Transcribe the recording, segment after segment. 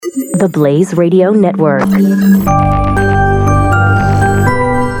The Blaze Radio Network.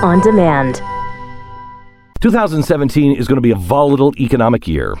 On demand. 2017 is going to be a volatile economic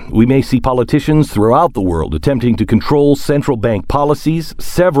year. We may see politicians throughout the world attempting to control central bank policies.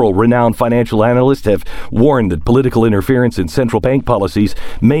 Several renowned financial analysts have warned that political interference in central bank policies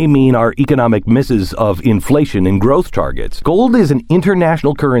may mean our economic misses of inflation and growth targets. Gold is an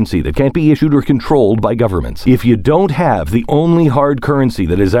international currency that can't be issued or controlled by governments. If you don't have the only hard currency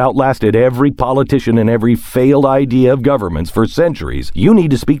that has outlasted every politician and every failed idea of governments for centuries, you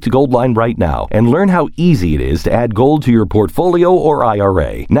need to speak to Goldline right now and learn how easy it is to add gold to your portfolio or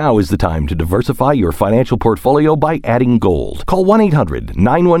IRA. Now is the time to diversify your financial portfolio by adding gold. Call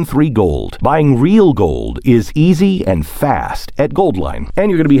 1-800-913-GOLD. Buying real gold is easy and fast at Goldline. And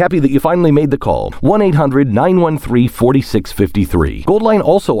you're going to be happy that you finally made the call. 1-800-913-4653. Goldline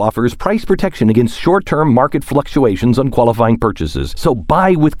also offers price protection against short-term market fluctuations on qualifying purchases. So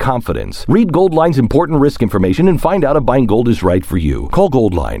buy with confidence. Read Goldline's important risk information and find out if buying gold is right for you. Call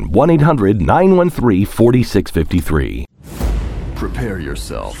Goldline 1-800-913-4653. Prepare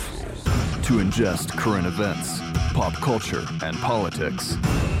yourself to ingest current events, pop culture, and politics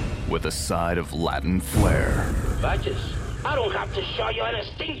with a side of Latin flair. Vices? I don't have to show you any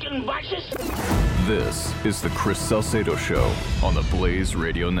stinking vices. This is the Chris Salcedo Show on the Blaze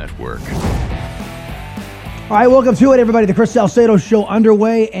Radio Network. All right, welcome to it, everybody. The Chris Salcedo Show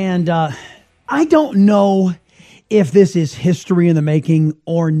underway, and I don't know if this is history in the making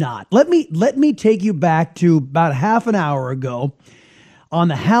or not. Let me take you back to about half an hour ago on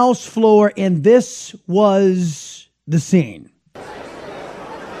the House floor, and this was the scene.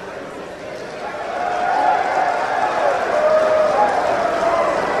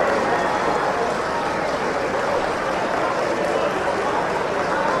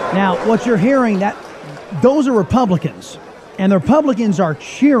 Now, what you're hearing, those are Republicans, and the Republicans are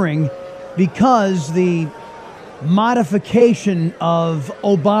cheering because the modification of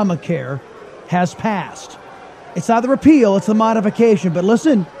Obamacare has passed. It's not the repeal, it's the modification. But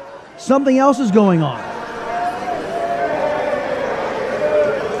listen, something else is going on.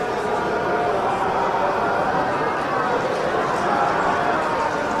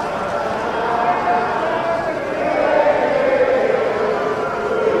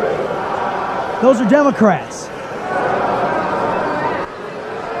 Those are Democrats.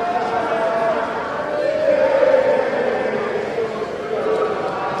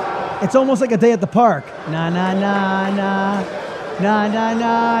 It's almost like a day at the park. Na, na, na, na. Na, na,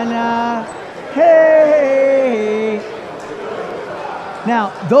 na, na. Hey. Now,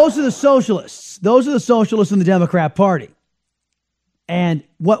 those are the socialists. Those are the socialists in the Democrat Party. And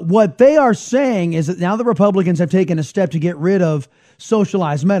what they are saying is that now the Republicans have taken a step to get rid of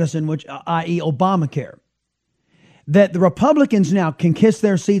socialized medicine, which, i.e. Obamacare. That the Republicans now can kiss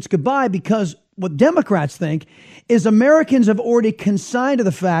their seats goodbye because what Democrats think is Americans have already consigned to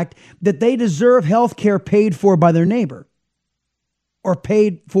the fact that they deserve health care paid for by their neighbor or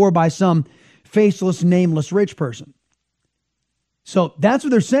paid for by some faceless, nameless rich person. So that's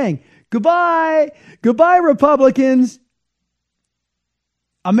what they're saying. Goodbye. Goodbye, Republicans.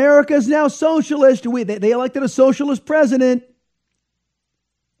 America's now socialist. They elected a socialist president.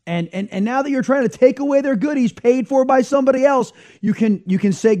 And now that you're trying to take away their goodies paid for by somebody else, you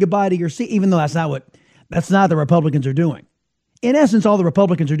can say goodbye to your seat, even though that's not what the Republicans are doing. In essence, all the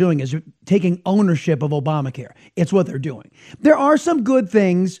Republicans are doing is taking ownership of Obamacare. It's what they're doing. There are some good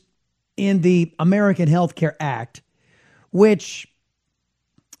things in the American Health Care Act, which,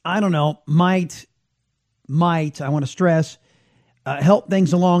 I don't know, might, I want to stress, help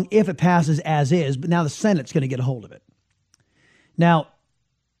things along if it passes as is. But now the Senate's going to get a hold of it. Now,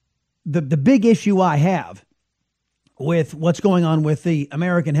 the big issue I have with what's going on with the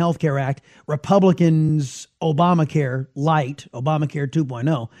American Health Care Act, Republicans, Obamacare Light, Obamacare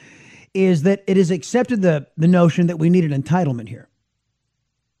 2.0, is that it has accepted the notion that we need an entitlement here.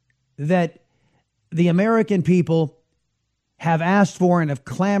 That the American people have asked for and have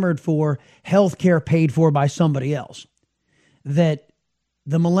clamored for health care paid for by somebody else. That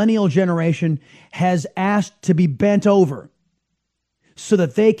the millennial generation has asked to be bent over so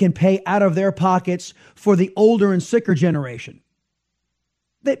that they can pay out of their pockets for the older and sicker generation.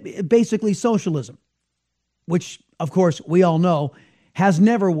 Basically socialism, which, of course, we all know has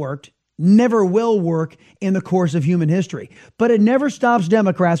never worked, never will work in the course of human history. But it never stops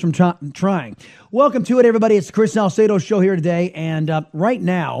Democrats from trying. Welcome to it, everybody. It's the Chris Salcedo Show here today. And right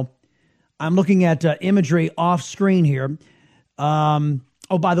now, I'm looking at imagery off screen here. Oh,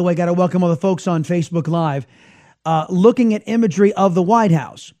 by the way, got to welcome all the folks on Facebook Live. Looking at imagery of the White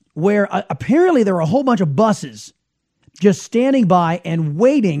House, where apparently there are a whole bunch of buses just standing by and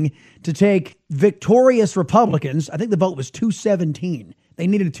waiting to take victorious Republicans. I think the vote was 217. They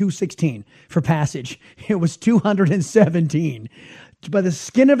needed a 216 for passage. It was 217 by the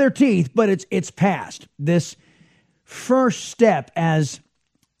skin of their teeth, but it's passed. This first step, as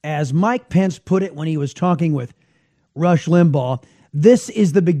Mike Pence put it when he was talking with Rush Limbaugh, this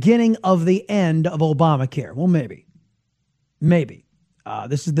is the beginning of the end of Obamacare. Well, maybe.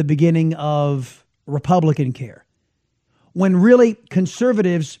 This is the beginning of Republican care. When really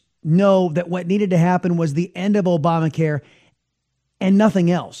conservatives know that what needed to happen was the end of Obamacare and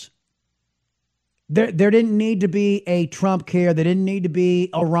nothing else. There didn't need to be a Trump care. There didn't need to be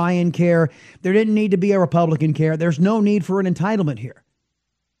a Ryan care. There didn't need to be a Republican care. There's no need for an entitlement here.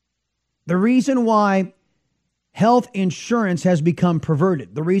 The reason why health insurance has become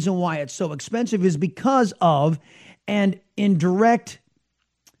perverted, the reason why it's so expensive is because of, and in direct,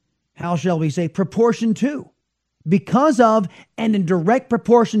 how shall we say, proportion to, because of and in direct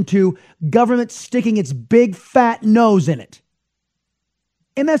proportion to government sticking its big fat nose in it.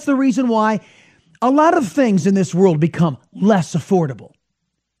 And that's the reason why a lot of things in this world become less affordable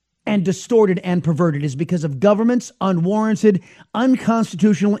and distorted and perverted, is because of government's unwarranted,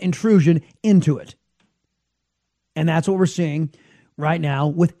 unconstitutional intrusion into it. And that's what we're seeing right now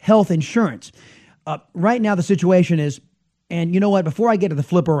with health insurance. Right now, the situation is, and you know what, before I get to the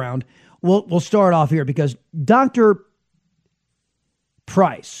flip around, we'll start off here because Dr.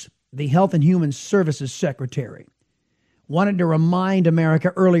 Price, the Health and Human Services Secretary, wanted to remind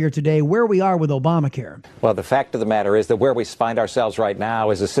America earlier today where we are with Obamacare. Well, the fact of the matter is that where we find ourselves right now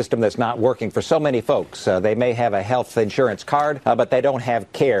is a system that's not working for so many folks. They may have a health insurance card, but they don't have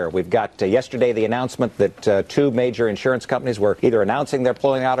care. We've got yesterday the announcement that two major insurance companies were either announcing they're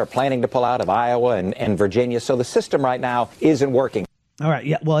pulling out or planning to pull out of Iowa and Virginia. So the system right now isn't working. All right.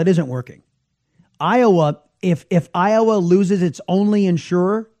 Yeah. Well, it isn't working. Iowa, if Iowa loses its only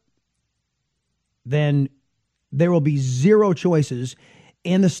insurer, then there will be zero choices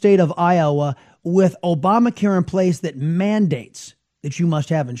in the state of Iowa with Obamacare in place that mandates that you must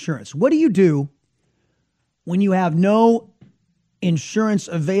have insurance. What do you do when you have no insurance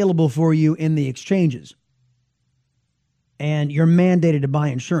available for you in the exchanges and you're mandated to buy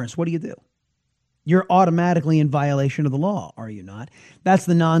insurance? What do you do? You're automatically in violation of the law, are you not? That's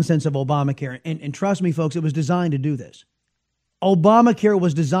the nonsense of Obamacare. And trust me, folks, it was designed to do this. Obamacare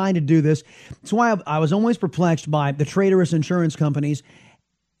was designed to do this. That's why I was always perplexed by the traitorous insurance companies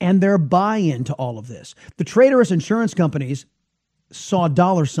and their buy-in to all of this. The traitorous insurance companies saw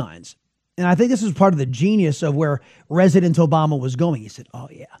dollar signs. And I think this is part of the genius of where President Obama was going. He said, oh,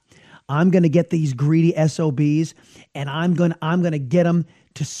 yeah, I'm going to get these greedy SOBs and I'm going to get them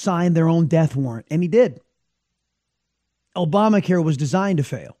to sign their own death warrant. And he did. Obamacare was designed to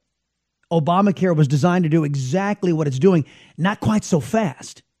fail. Obamacare was designed to do exactly what it's doing, not quite so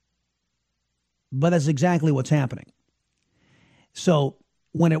fast. But that's exactly what's happening. So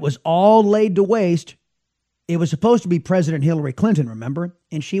when it was all laid to waste, it was supposed to be President Hillary Clinton, remember?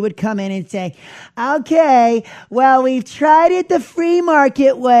 And she would come in and say, okay, well, we've tried it the free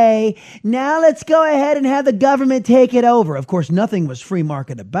market way. Now let's go ahead and have the government take it over. Of course, nothing was free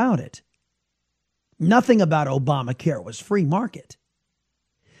market about it. Nothing about Obamacare was free market.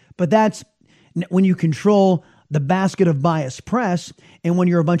 But that's when you control the basket of biased press and when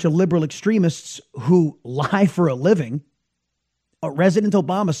you're a bunch of liberal extremists who lie for a living. President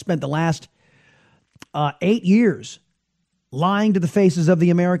Obama spent the last 8 years lying to the faces of the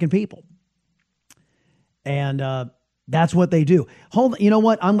American people. And that's what they do. Hold on, you know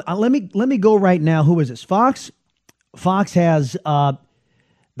what? Let me go right now. Who is this? Fox? Fox has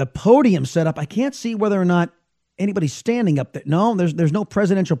the podium set up. I can't see whether or not anybody's standing up there. No, there's no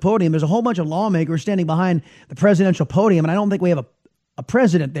presidential podium. There's a whole bunch of lawmakers standing behind the presidential podium, and I don't think we have a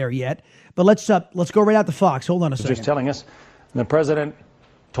president there yet. But let's go right out to Fox. Hold on a second. Just telling us, the president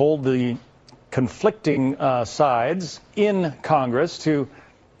told the conflicting sides in Congress to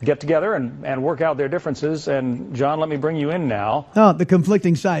get together and work out their differences. And John, let me bring you in now. Oh, the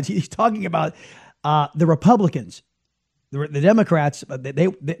conflicting sides. He's talking about the Republicans, the Democrats.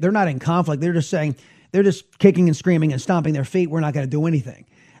 They're not in conflict. They're just saying. They're just kicking and screaming and stomping their feet. We're not going to do anything.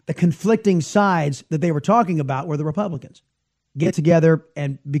 The conflicting sides that they were talking about were the Republicans. Get together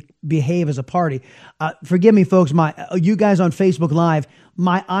and behave as a party. Forgive me, folks. You guys on Facebook Live,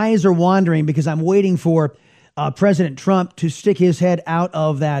 my eyes are wandering because I'm waiting for President Trump to stick his head out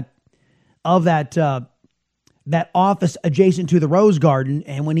of that office adjacent to the Rose Garden.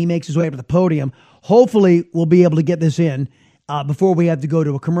 And when he makes his way up to the podium, hopefully we'll be able to get this in before we have to go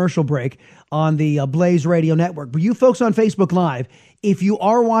to a commercial break on the Blaze Radio Network. But you folks on Facebook Live, if you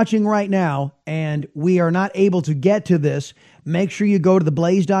are watching right now and we are not able to get to this, make sure you go to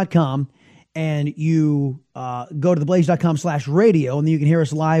theblaze.com and you go to theblaze.com/radio, and then you can hear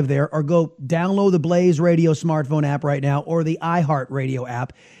us live there, or go download the Blaze Radio smartphone app right now, or the iHeart Radio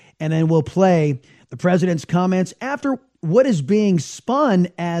app, and then we'll play the president's comments after what is being spun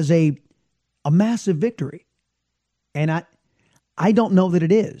as a massive victory. And I don't know that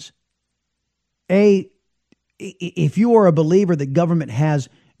it is. If you are a believer that government has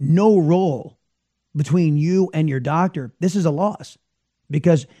no role between you and your doctor, this is a loss,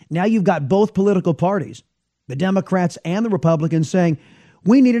 because now you've got both political parties, the Democrats and the Republicans, saying,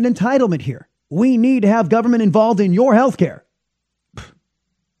 we need an entitlement here. We need to have government involved in your health care.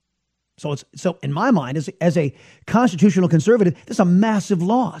 So in my mind, as a constitutional conservative, this is a massive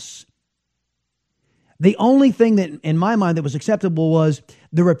loss. The only thing that, in my mind, that was acceptable was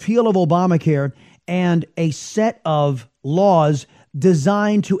the repeal of Obamacare and a set of laws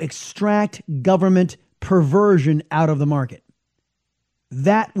designed to extract government perversion out of the market.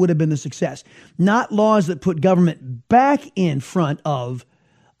 That would have been the success. Not laws that put government back in front of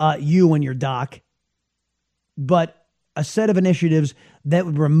you and your doc, but a set of initiatives that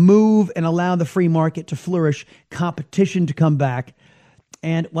would remove and allow the free market to flourish, competition to come back.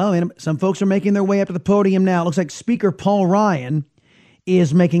 And, well, some folks are making their way up to the podium now. It looks like Speaker Paul Ryan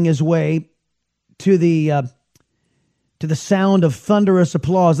is making his way to the sound of thunderous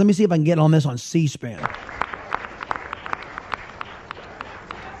applause. Let me see if I can get on this on C-SPAN.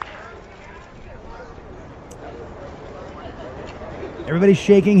 Everybody's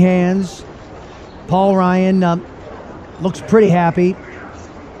shaking hands. Paul Ryan looks pretty happy.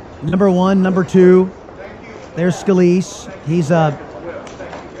 Number one, number two. There's Scalise. He's I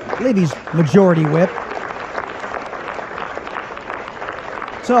believe he's majority whip.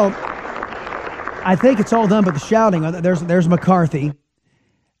 So I think it's all done but the shouting. There's McCarthy.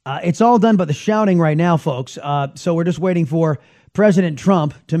 It's all done but the shouting right now, folks. So we're just waiting for President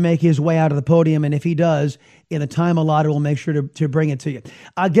Trump to make his way out of the podium, and if he does, in the time allotted, we'll make sure to bring it to you.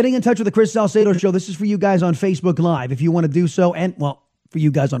 Getting in touch with the Chris Salcedo Show. This is for you guys on Facebook Live, if you want to do so, and, well, for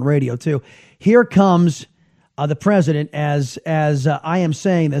you guys on radio, too. Here comes the president as I am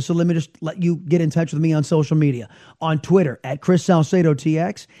saying this, so let me just let you get in touch with me on social media. On Twitter, at Chris Salcedo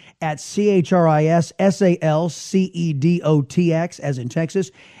TX, at ChrisSalcedoTX, as in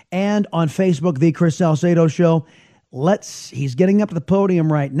Texas, and on Facebook, The Chris Salcedo Show. He's getting up to the podium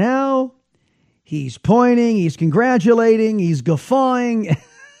right now. He's pointing, he's congratulating, he's guffawing.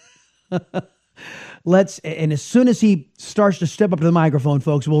 And as soon as he starts to step up to the microphone,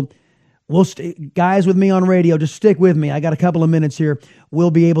 folks, guys with me on radio, just stick with me. I got a couple of minutes here.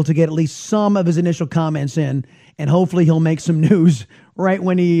 We'll be able to get at least some of his initial comments in, and hopefully he'll make some news right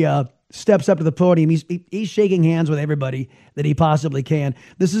when he steps up to the podium. He's shaking hands with everybody that he possibly can.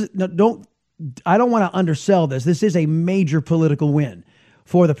 I don't want to undersell this. This is a major political win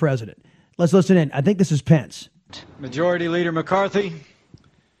for the president. Let's listen in. I think this is Pence. Majority Leader McCarthy,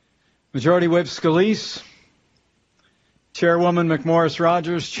 Majority Whip Scalise, Chairwoman McMorris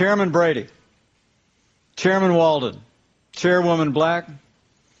Rogers, Chairman Brady, Chairman Walden, Chairwoman Black,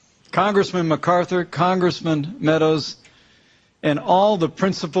 Congressman MacArthur, Congressman Meadows, and all the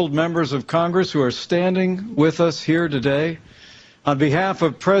principled members of Congress who are standing with us here today. On behalf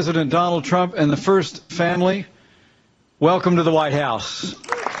of President Donald Trump and the First Family, welcome to the White House.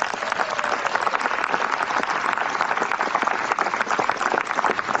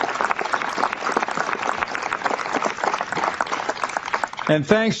 And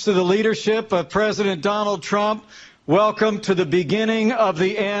thanks to the leadership of President Donald Trump, welcome to the beginning of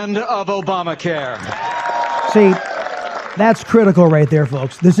the end of Obamacare. See, that's critical right there,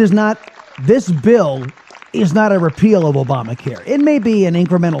 folks. This bill is not a repeal of Obamacare. It may be an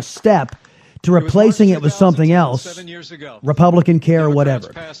incremental step to replacing it with something else, 7 years ago, Republican care or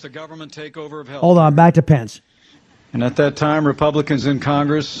whatever. Passed a government takeover of health. Hold on, back to Pence. And at that time, Republicans in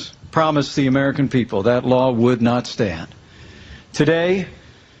Congress promised the American people that law would not stand. Today,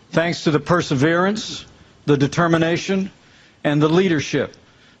 thanks to the perseverance, the determination, and the leadership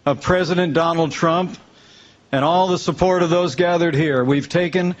of President Donald Trump and all the support of those gathered here, we've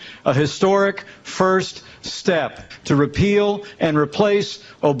taken a historic first step to repeal and replace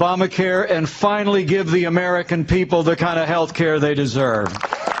Obamacare and finally give the American people the kind of health care they deserve.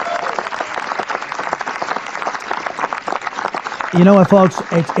 You know what, folks?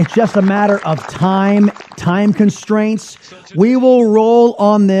 It's just a matter of time time constraints. We will roll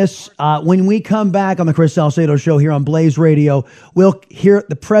on this. When we come back on the Chris Salcedo Show here on Blaze Radio, we'll hear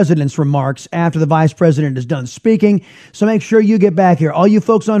the president's remarks after the vice president is done speaking. So make sure you get back here. All you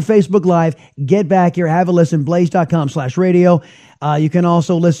folks on Facebook Live, get back here. Have a listen. Blaze.com/radio. You can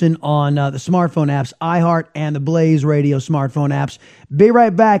also listen on the smartphone apps, iHeart and the Blaze Radio smartphone apps. Be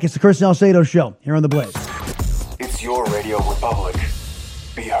right back. It's the Chris Salcedo Show here on the Blaze. It's your Radio Republic.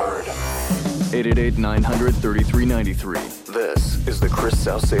 Be heard. 888-900-3393. This is the Chris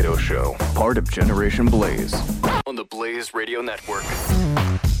Salcedo Show, part of Generation Blaze, on the Blaze Radio Network.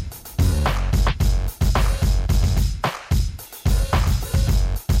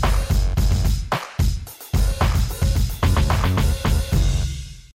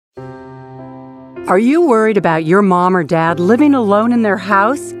 Are you worried about your mom or dad living alone in their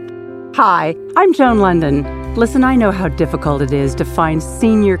house? Hi, I'm Joan London. Listen, I know how difficult it is to find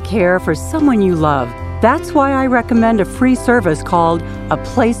senior care for someone you love. That's why I recommend a free service called A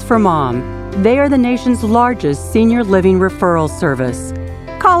Place for Mom. They are the nation's largest senior living referral service.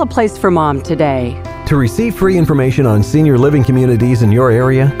 Call A Place for Mom today. To receive free information on senior living communities in your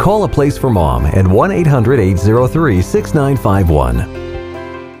area, call A Place for Mom at 1-800-803-6951.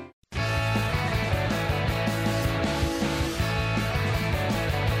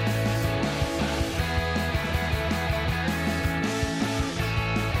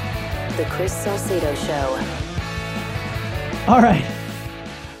 The Chris Salcedo Show. All right.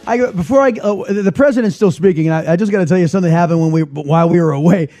 The president's still speaking, and I just got to tell you something happened while we were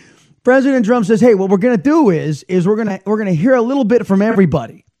away. President Trump says, "Hey, what we're going to do is we're going to hear a little bit from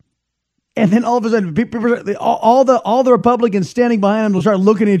everybody," and then all of a sudden, all the Republicans standing behind him will start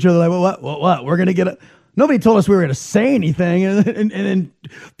looking at each other like, "What? We're going to get a." Nobody told us we were going to say anything, and then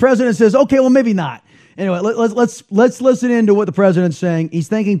President says, "Okay, well, maybe not." Anyway, let's listen into what the president's saying. He's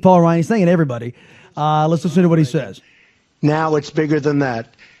thanking Paul Ryan. He's thanking everybody. Let's listen to what he says. Now it's bigger than that.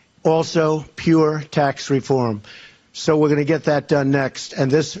 Also, pure tax reform. So we're going to get that done next. And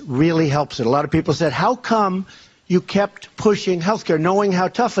this really helps it. A lot of people said, how come you kept pushing healthcare, knowing how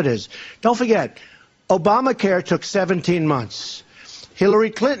tough it is? Don't forget, Obamacare took 17 months.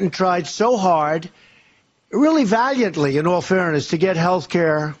 Hillary Clinton tried so hard, really valiantly, in all fairness, to get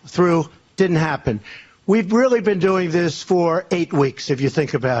healthcare through. Didn't happen. We've really been doing this for 8 weeks, if you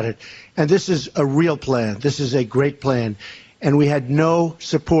think about it. And this is a real plan. This is a great plan. And we had no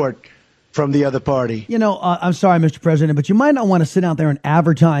support from the other party. You know, I'm sorry, Mr. President, but you might not want to sit out there and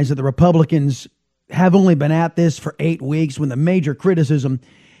advertise that the Republicans have only been at this for 8 weeks when the major criticism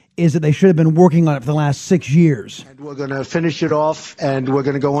is that they should have been working on it for the last 6 years. And we're going to finish it off, and we're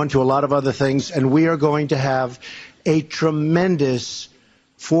going to go on to a lot of other things. And we are going to have a tremendous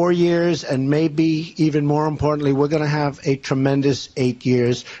 4 years, and maybe even more importantly, we're going to have a tremendous 8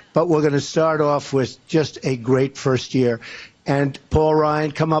 years. But we're going to start off with just a great first year. And Paul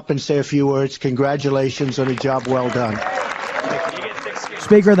Ryan, come up and say a few words. Congratulations on a job well done.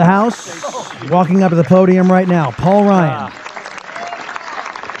 Speaker of the House, walking up to the podium right now, Paul Ryan.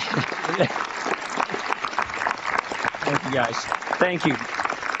 Thank you, guys. Thank you.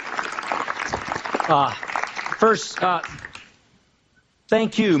 First,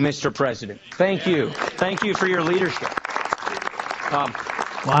 thank you, Mr. President. Thank you. Thank you for your leadership.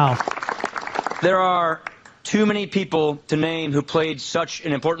 Wow. There are too many people to name who played such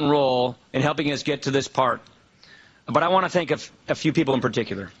an important role in helping us get to this part. But I want to thank a few people in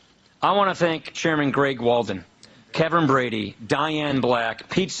particular. I want to thank Chairman Greg Walden, Kevin Brady, Diane Black,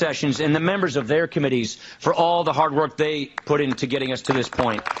 Pete Sessions, and the members of their committees for all the hard work they put into getting us to this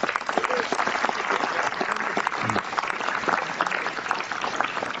point.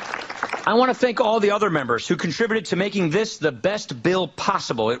 I want to thank all the other members who contributed to making this the best bill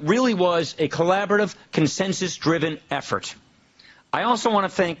possible. It really was a collaborative, consensus-driven effort. I also want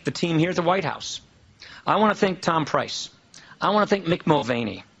to thank the team here at the White House. I want to thank Tom Price. I want to thank Mick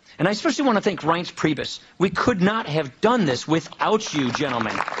Mulvaney. And I especially want to thank Reince Priebus. We could not have done this without you,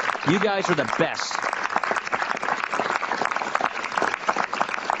 gentlemen. You guys are the best.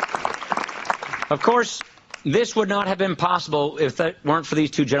 Of course, this would not have been possible if that weren't for these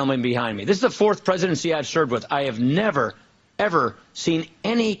two gentlemen behind me. This is the fourth presidency I've served with. I have never, ever seen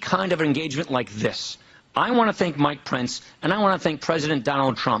any kind of engagement like this. I want to thank Mike Pence, and I want to thank President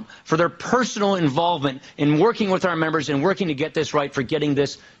Donald Trump for their personal involvement in working with our members and working to get this right, for getting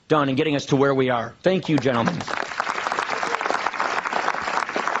this done and getting us to where we are. Thank you, gentlemen.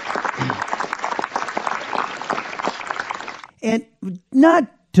 And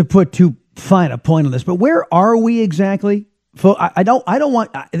not to put too fine a point on this, but where are we exactly? I don't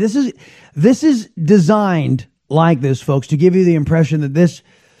want, this is designed like this, folks, to give you the impression that this,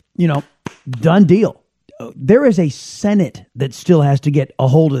 done deal. there is a Senate that still has to get a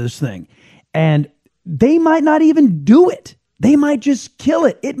hold of this thing. And they might not even do it. They might just kill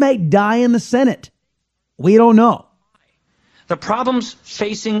it. It may die in the Senate. We don't know. The problems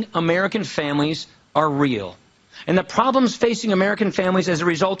facing American families are real. And the problems facing American families as a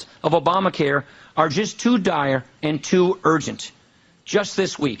result of Obamacare are just too dire and too urgent. Just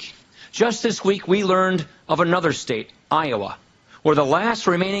this week, we learned of another state, Iowa, where the last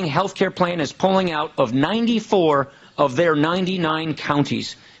remaining health care plan is pulling out of 94 of their 99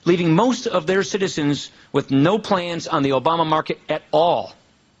 counties, leaving most of their citizens with no plans on the Obama market at all.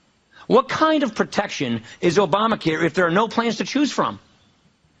 What kind of protection is Obamacare if there are no plans to choose from?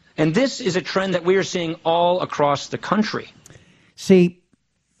 And this is a trend that we are seeing all across the country. See,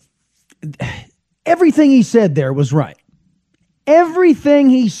 everything he said there was right. Everything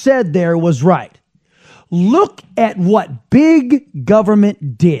he said there was right. Look at what big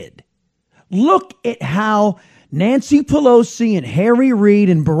government did. Look at how Nancy Pelosi and Harry Reid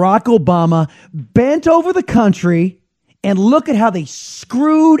and Barack Obama bent over the country, and look at how they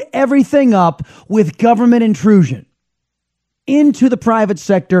screwed everything up with government intrusion into the private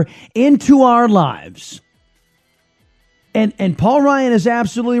sector, into our lives. And Paul Ryan is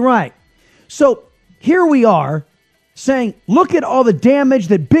absolutely right. So here we are saying, look at all the damage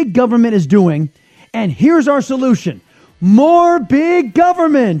that big government is doing, and here's our solution. More big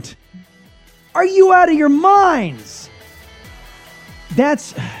government. Are you out of your minds?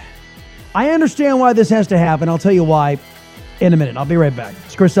 I understand why this has to happen. I'll tell you why in a minute. I'll be right back.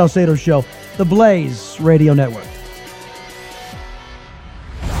 It's Chris Salcedo Show, the Blaze Radio Network.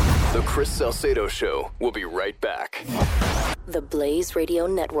 The Chris Salcedo Show. We'll be right back. The Blaze Radio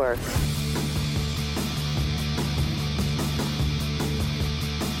Network.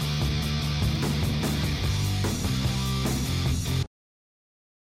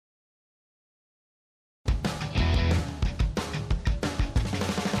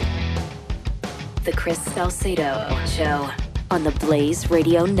 The Chris Salcedo Show on the Blaze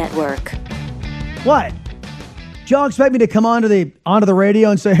Radio Network. What? Y'all expect me to come onto the radio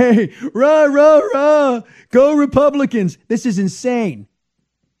and say, hey, rah, rah, rah, go Republicans. This is insane.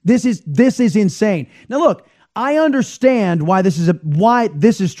 This is insane. Now look, I understand why this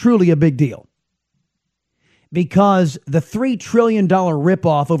is truly a big deal. Because the $3 trillion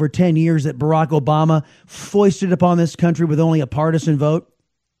ripoff over 10 years that Barack Obama foisted upon this country with only a partisan vote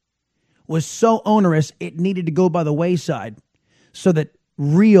was so onerous, it needed to go by the wayside so that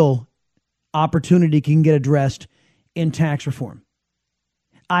real opportunity can get addressed in tax reform.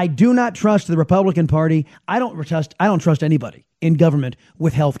 I do not trust the Republican Party. I don't trust anybody in government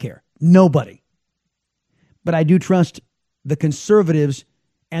with health care. Nobody. But I do trust the conservatives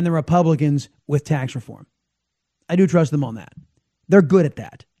and the Republicans with tax reform. I do trust them on that. They're good at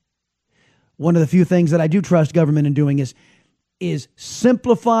that. One of the few things that I do trust government in doing is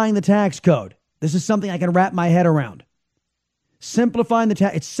simplifying the tax code. This is something I can wrap my head around. Simplifying the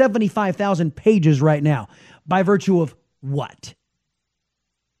tax. It's 75,000 pages right now. By virtue of what?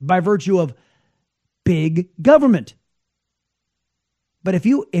 By virtue of big government. But if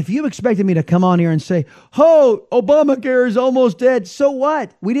you expected me to come on here and say, oh, Obamacare is almost dead, so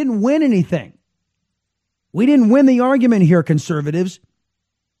what? We didn't win anything. We didn't win the argument here, conservatives.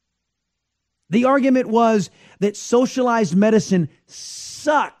 The argument was that socialized medicine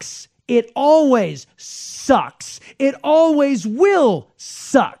sucks. It always sucks. It always will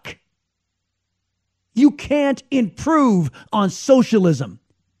suck. You can't improve on socialism.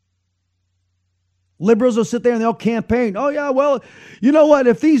 Liberals will sit there and they'll campaign. Oh yeah, well, you know what?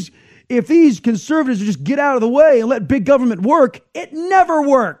 If these conservatives would just get out of the way and let big government work, it never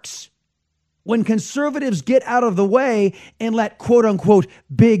works. When conservatives get out of the way and let quote unquote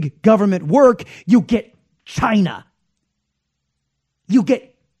big government work, you get China. You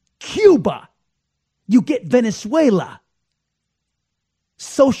get Cuba. You get Venezuela.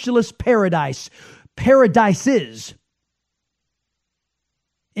 Socialist paradises.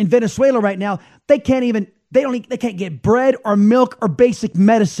 In Venezuela right now, they can't get bread or milk or basic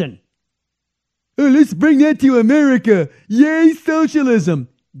medicine. Oh, let's bring that to America. Yay, socialism.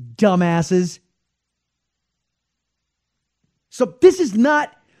 Dumbasses. So this is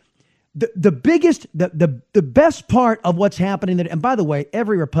not the biggest, the best part of what's happening there. And by the way,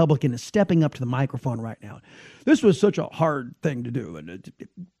 every Republican is stepping up to the microphone right now. This was such a hard thing to do. And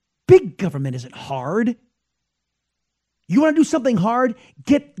big government isn't hard. You want to do something hard?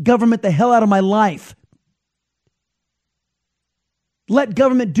 Get government the hell out of my life. Let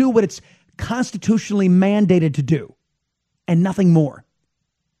government do what it's constitutionally mandated to do and nothing more.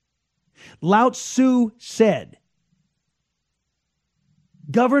 Lao Tzu said,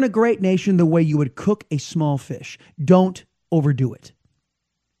 Govern a great nation the way you would cook a small fish. Don't overdo it.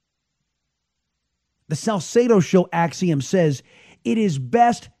 The Salcedo Show axiom says it is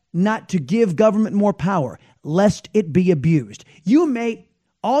best not to give government more power, lest it be abused.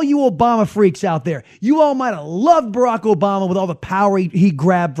 All you Obama freaks out there, you all might have loved Barack Obama with all the power he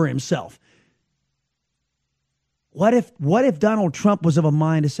grabbed for himself. What if Donald Trump was of a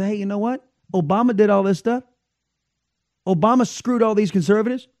mind to say, hey, you know what? Obama did all this stuff. Obama screwed all these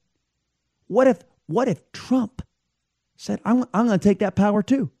conservatives. What if Trump said, I'm going to take that power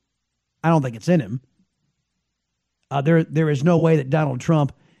too? I don't think it's in him. There is no way that Donald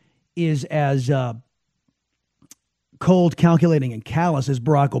Trump is as cold, calculating, and callous as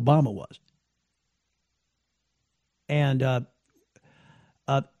Barack Obama was. And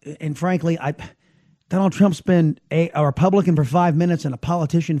frankly, Donald Trump's been a Republican for 5 minutes and a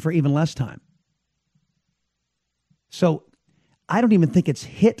politician for even less time. So I don't even think it's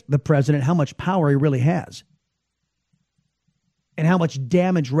hit the president how much power he really has and how much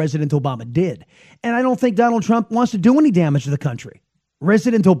damage President Obama did. And I don't think Donald Trump wants to do any damage to the country.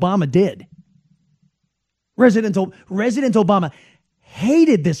 President Obama did. President Obama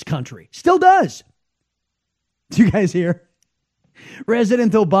hated this country. Still does. Do you guys hear?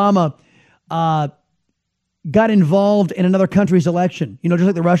 President Obama got involved in another country's election. You know, just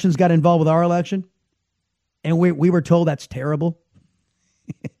like the Russians got involved with our election. And we were told that's terrible.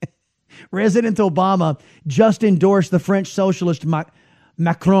 President Obama just endorsed the French socialist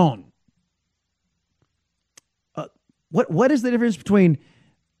Macron. What is the difference between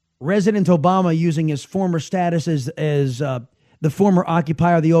President Obama using his former status as the former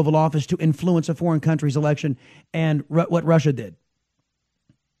occupier of the Oval Office to influence a foreign country's election and what Russia did?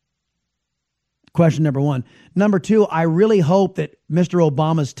 Question number one. Number two, I really hope that Mr.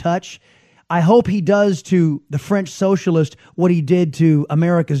 Obama's touch, I hope he does to the French socialist what he did to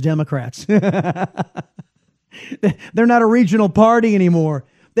America's Democrats. They're not a regional party anymore.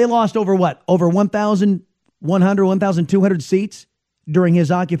 They lost over 1,100, 1,200 seats during his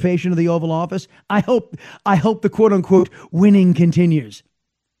occupation of the Oval Office. I hope the quote unquote winning continues.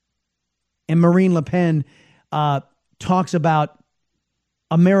 And Marine Le Pen talks about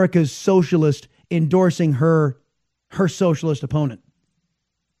America's socialist endorsing her socialist opponent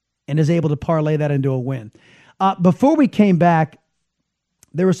and is able to parlay that into a win. Before we came back,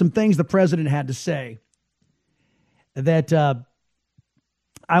 there were some things the president had to say that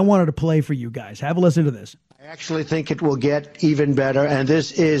I wanted to play for you guys. Have a listen to this. I actually think it will get even better. And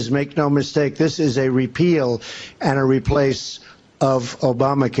this is, make no mistake, this is a repeal and a replace of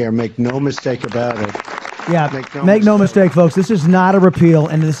Obamacare. Make no mistake about it. Yeah, make no mistake, folks. This is not a repeal,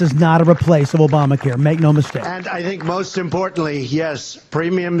 and this is not a replace of Obamacare. Make no mistake. And I think most importantly, yes,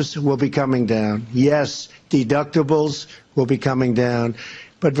 premiums will be coming down. Yes, deductibles will be coming down.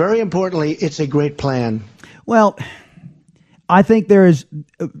 But very importantly, it's a great plan. Well, I think there is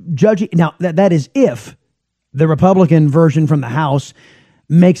judging now that is if the Republican version from the House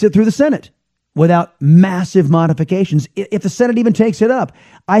makes it through the Senate without massive modifications. If the Senate even takes it up,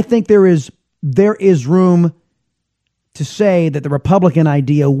 I think there is room to say that the Republican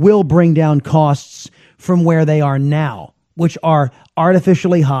idea will bring down costs from where they are now, which are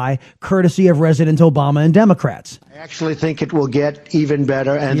artificially high, courtesy of President Obama and Democrats. I actually think it will get even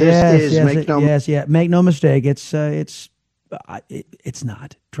better. And this is make no mistake. It's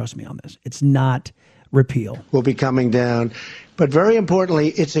not. Trust me on this. It's not repeal. Will be coming down. But very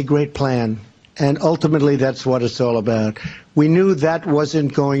importantly, it's a great plan. And ultimately, that's what it's all about. We knew that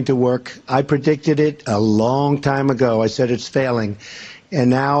wasn't going to work. I predicted it a long time ago. I said it's failing. And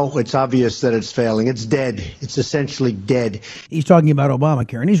now it's obvious that it's failing. It's dead. It's essentially dead. He's talking about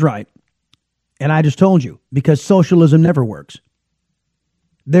Obamacare, and he's right. And I just told you, because socialism never works.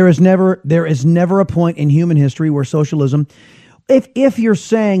 There is never a point in human history where socialism, if you're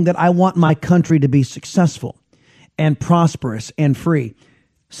saying that I want my country to be successful and prosperous and free,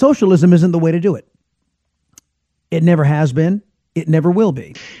 socialism isn't the way to do it. It never has been. It never will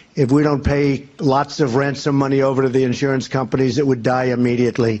be. If we don't pay lots of ransom money over to the insurance companies, it would die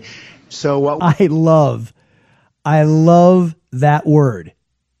immediately. So what I love that word,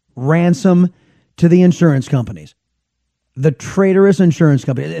 ransom to the insurance companies, the traitorous insurance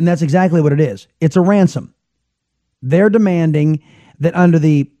company. And that's exactly what it is. It's a ransom. They're demanding that under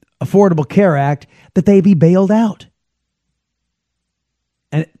the Affordable Care Act that they be bailed out.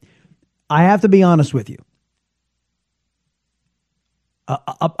 And I have to be honest with you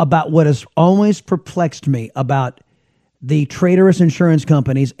about what has always perplexed me about the traitorous insurance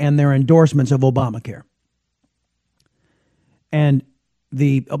companies and their endorsements of Obamacare. And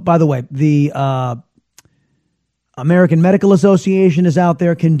by the way, the American Medical Association is out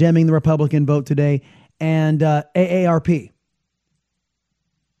there condemning the Republican vote today, and AARP.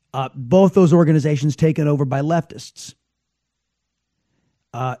 Both those organizations taken over by leftists.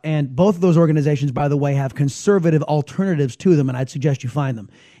 And both of those organizations, by the way, have conservative alternatives to them, and I'd suggest you find them.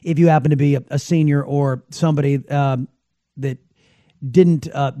 If you happen to be a senior or somebody that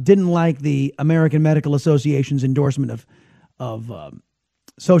didn't like the American Medical Association's endorsement of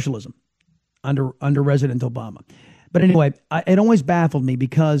socialism under President Obama. But anyway, it always baffled me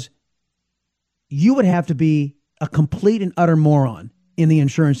because you would have to be a complete and utter moron in the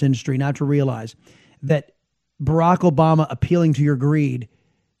insurance industry not to realize that Barack Obama appealing to your greed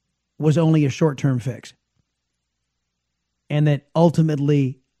was only a short-term fix. And that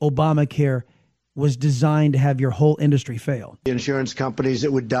ultimately Obamacare was designed to have your whole industry fail. The insurance companies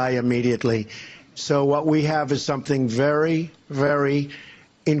that would die immediately. So what we have is something very, very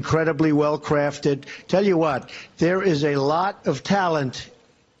incredibly well crafted. Tell you what, there is a lot of talent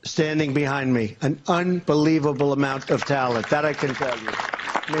standing behind me, an unbelievable amount of talent. That I can tell you.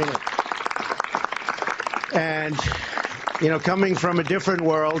 I mean it. And, you know, coming from a different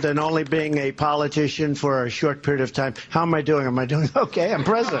world and only being a politician for a short period of time, how am I doing? Am I doing okay? I'm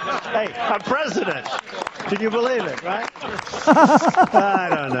president. Hey, I'm president. Can you believe it, right? I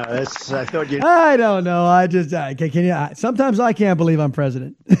don't know. I don't know. I just, can you, sometimes I can't believe I'm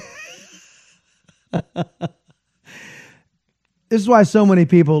president. This is why so many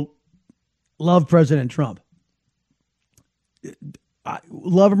people love President Trump.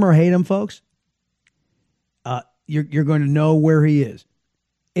 Love him or hate him, folks. You're going to know where he is.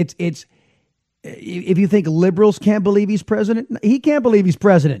 It's if you think liberals can't believe he's president, he can't believe he's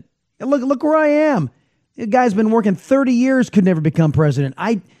president. Look where I am. The guy's been working 30 years, could never become president.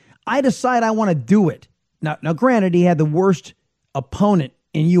 I decide I want to do it. Now, granted, he had the worst opponent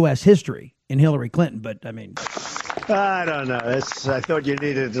in U.S. history in Hillary Clinton, but I mean, I don't know. I thought you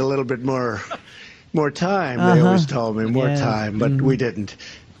needed a little bit more time. They always told me more time, but we didn't.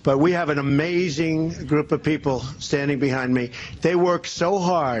 But we have an amazing group of people standing behind me. They worked so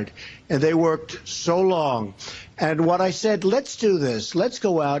hard and they worked so long. And what I said, let's do this. Let's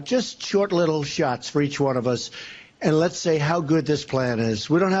go out, just short little shots for each one of us. And let's say how good this plan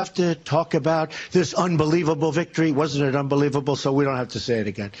is. We don't have to talk about this unbelievable victory. Wasn't it unbelievable? So we don't have to say it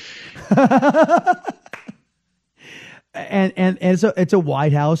again. and it's a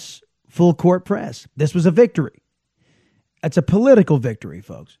White House full court press. This was a victory. It's a political victory,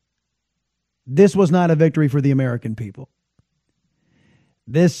 folks. This was not a victory for the American people.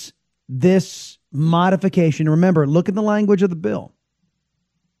 This modification, remember, look at the language of the bill.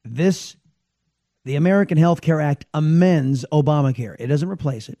 The American Health Care Act amends Obamacare. It doesn't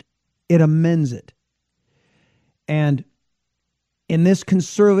replace it. It amends it. And in this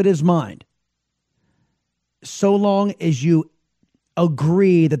conservative's mind, so long as you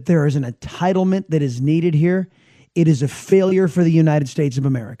agree that there is an entitlement that is needed here, it is a failure for the United States of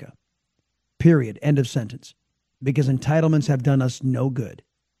America. Period. End of sentence. Because entitlements have done us no good.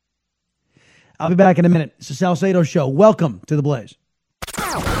 I'll be back in a minute. It's the Salcedo Show. Welcome to The Blaze.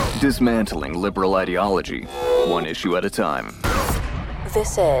 Dismantling liberal ideology, one issue at a time.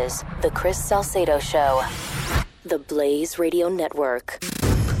 This is the Chris Salcedo Show, the Blaze Radio Network.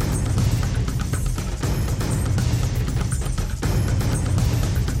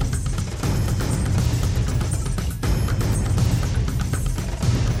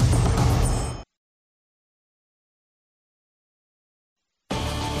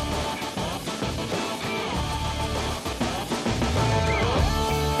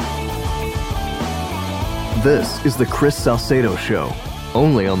 This is the Chris Salcedo Show,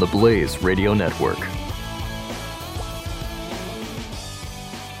 only on the Blaze Radio Network.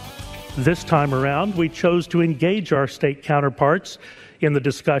 This time around, we chose to engage our state counterparts in the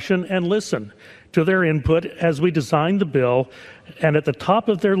discussion and listen to their input as we designed the bill, and at the top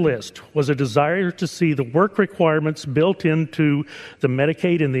of their list was a desire to see the work requirements built into the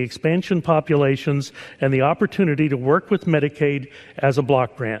Medicaid and the expansion populations and the opportunity to work with Medicaid as a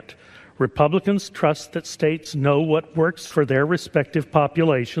block grant. Republicans trust that states know what works for their respective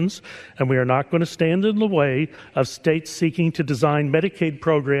populations, and we are not going to stand in the way of states seeking to design Medicaid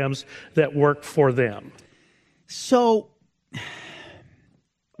programs that work for them. So,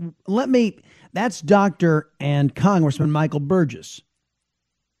 that's Dr. and Congressman Michael Burgess.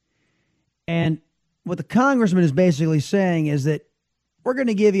 And what the congressman is basically saying is that we're going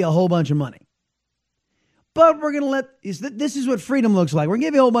to give you a whole bunch of money. But we're going to this is what freedom looks like. We're going to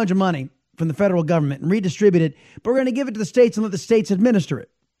give you a whole bunch of money from the federal government and redistribute it, but we're going to give it to the states and let the states administer it.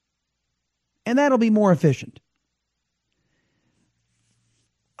 And that'll be more efficient.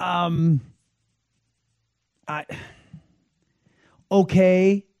 I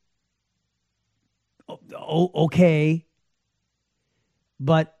Okay. Okay.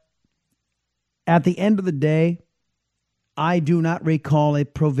 But at the end of the day, I do not recall a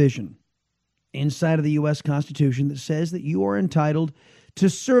provision inside of the U.S. Constitution that says that you are entitled to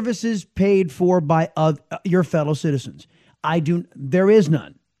services paid for by your fellow citizens. There is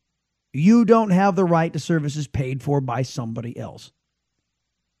none. You don't have the right to services paid for by somebody else.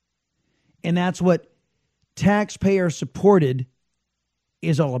 And that's what taxpayer supported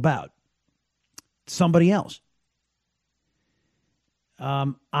is all about. Somebody else.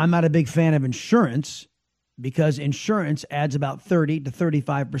 I'm not a big fan of insurance because insurance adds about 30 to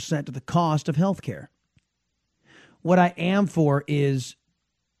 35% to the cost of healthcare. What I am for is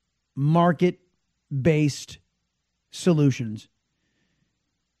market-based solutions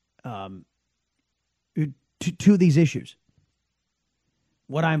to these issues.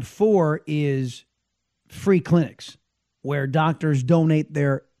 What I'm for is free clinics where doctors donate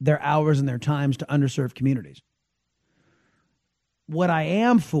their hours and their times to underserved communities. What I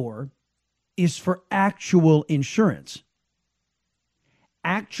am for is for actual insurance.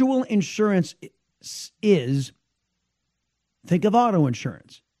 Actual insurance is, think of auto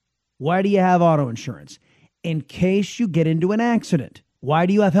insurance. Why do you have auto insurance? In case you get into an accident. Why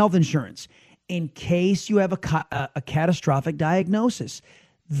do you have health insurance? In case you have a catastrophic diagnosis.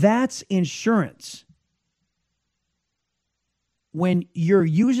 That's insurance. When you're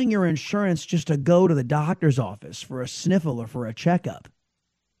using your insurance just to go to the doctor's office for a sniffle or for a checkup,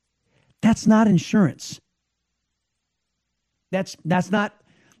 that's not insurance. That's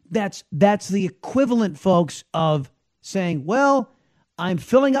the equivalent, folks, of saying, well, I'm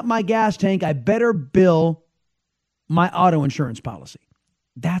filling up my gas tank, I better bill my auto insurance policy.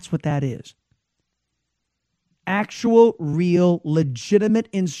 That's what that is. Actual, real, legitimate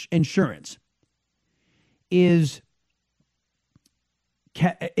insurance is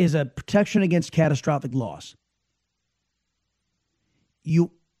a protection against catastrophic loss.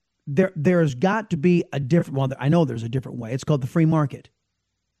 There's got to be a different, well, I know there's a different way. It's called the free market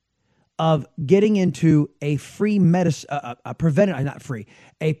of getting into a free medicine,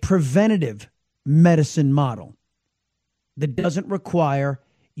 a preventative medicine model that doesn't require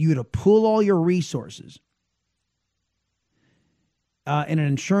you to pool all your resources in an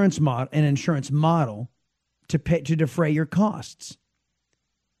insurance model to defray your costs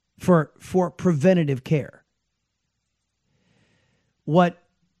for preventative care. What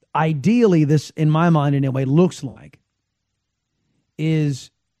ideally this, in my mind anyway, looks like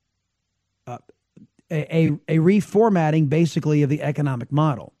is a reformatting basically of the economic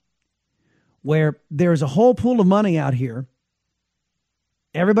model where there's a whole pool of money out here.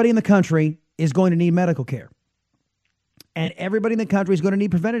 Everybody in the country is going to need medical care. And everybody in the country is going to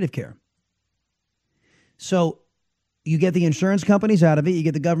need preventative care. So you get the insurance companies out of it, you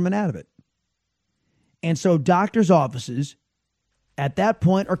get the government out of it. And so doctors' offices at that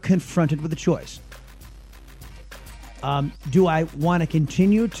point are confronted with a choice. Do I want to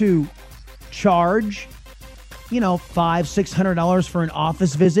continue to charge, $500-$600 for an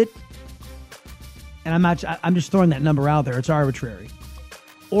office visit? And I'm just throwing that number out there. It's arbitrary.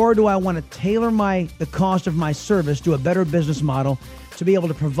 Or do I want to tailor the cost of my service to a better business model to be able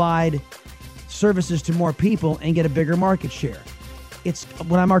to provide services to more people and get a bigger market share? It's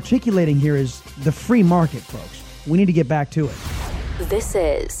what I'm articulating here is the free market, folks. We need to get back to it. This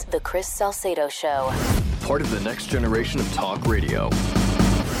is the Chris Salcedo Show. Part of the next generation of talk radio.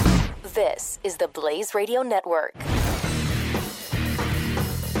 This is the Blaze Radio Network.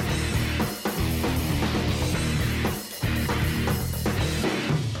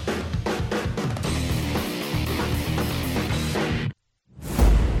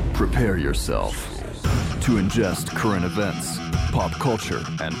 Prepare yourself to ingest current events, pop culture,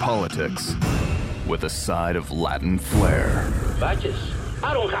 and politics with a side of Latin flair. Vices?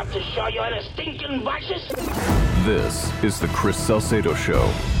 I don't have to show you any stinking vices. This is the Chris Salcedo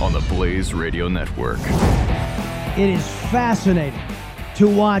Show on the Blaze Radio Network. It is fascinating to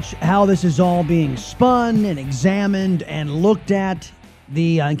watch how this is all being spun and examined and looked at.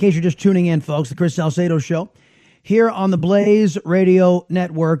 In case you're just tuning in, folks, the Chris Salcedo Show here on the Blaze Radio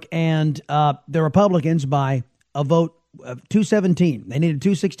Network, and the Republicans by a vote of 217. They needed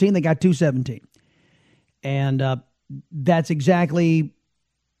 216. They got 217. And that's exactly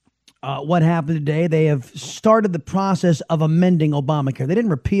what happened today. They have started the process of amending Obamacare. They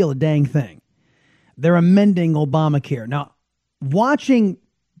didn't repeal a dang thing. They're amending Obamacare. Now, watching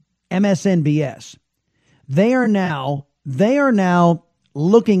MSNBS, they are now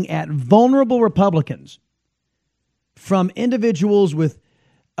looking at vulnerable Republicans from individuals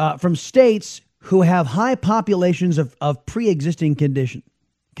from states who have high populations of pre-existing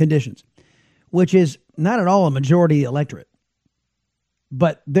conditions, which is not at all a majority of the electorate.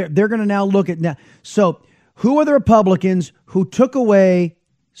 But they're going to now look at now. So who are the Republicans who took away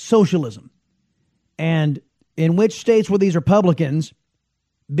socialism? And in which states will these Republicans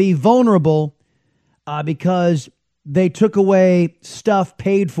be vulnerable because they took away stuff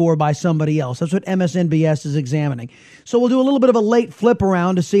paid for by somebody else? That's what MSNBS is examining. So we'll do a little bit of a late flip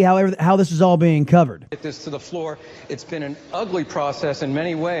around to see how this is all being covered. Get this to the floor. It's been an ugly process in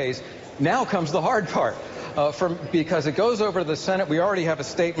many ways. Now comes the hard part. Because it goes over to the Senate. We already have a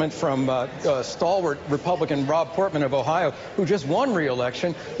statement from stalwart Republican Rob Portman of Ohio, who just won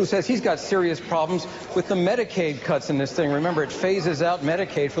re-election, who says he's got serious problems with the Medicaid cuts in this thing. Remember, it phases out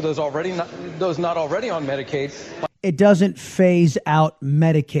Medicaid for those not already on Medicaid. It doesn't phase out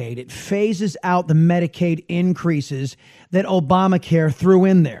Medicaid. It phases out the Medicaid increases that Obamacare threw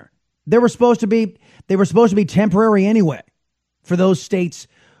in there. They were supposed to be temporary anyway for those states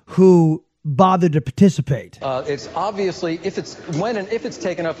who bothered to participate. It's obviously, if it's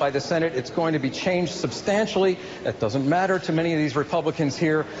taken up by the Senate, it's going to be changed substantially. That doesn't matter to many of these Republicans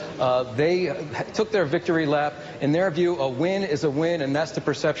here. They took their victory lap. In their view, a win is a win, and that's the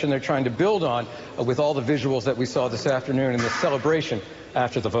perception they're trying to build on with all the visuals that we saw this afternoon and the celebration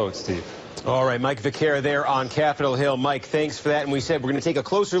after the vote, Steve. All right, Mike Vaquera there on Capitol Hill. Mike, thanks for that. And we said we're going to take a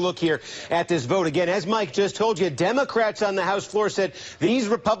closer look here at this vote. Again, as Mike just told you, Democrats on the House floor said these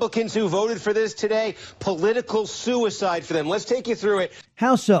Republicans who voted for this today, political suicide for them. Let's take you through it.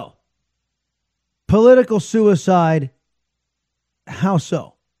 How so? Political suicide. How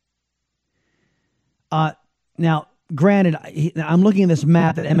so? Now, granted, I'm looking at this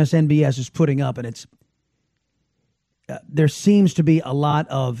map that MSNBS is putting up, and it's there seems to be a lot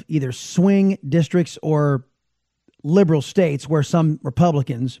of either swing districts or liberal states where some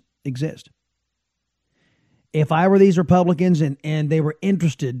Republicans exist. If I were these Republicans and they were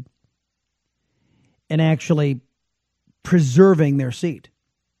interested in actually preserving their seat,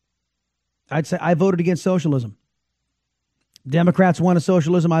 I'd say I voted against socialism. Democrats wanted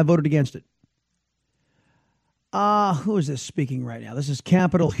socialism. I voted against it. Who is this speaking right now? This is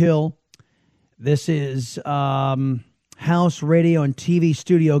Capitol Hill. This is House Radio and TV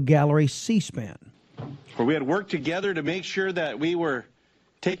Studio Gallery, C-SPAN. Where we had worked together to make sure that we were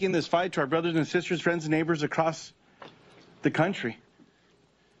taking this fight to our brothers and sisters, friends and neighbors across the country.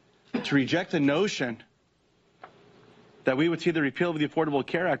 To reject the notion that we would see the repeal of the Affordable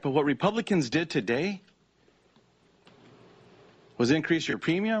Care Act. But what Republicans did today was increase your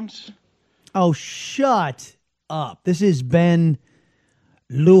premiums. Oh, shut up. This is Ben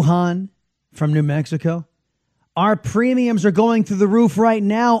Lujan from New Mexico. Our premiums are going through the roof right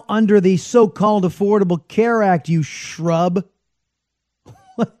now under the so-called Affordable Care Act, you shrub.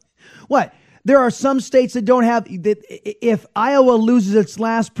 What? There are some states that don't have, that if Iowa loses its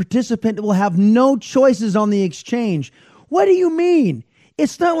last participant, it will have no choices on the exchange. What do you mean?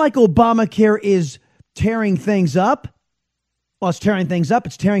 It's not like Obamacare is tearing things up. Well, it's tearing things up.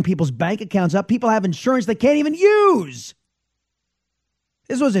 It's tearing people's bank accounts up. People have insurance they can't even use.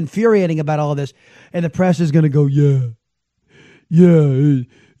 This was infuriating about all of this. And the press is going to go,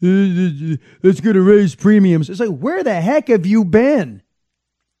 it's going to raise premiums. It's like, where the heck have you been?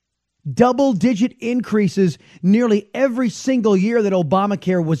 Double-digit increases nearly every single year that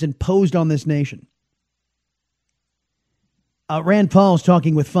Obamacare was imposed on this nation. Rand Paul's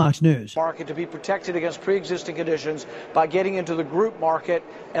talking with Fox News. Market to be protected against pre-existing conditions by getting into the group market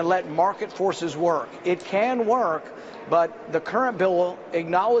and let market forces work. It can work, but the current bill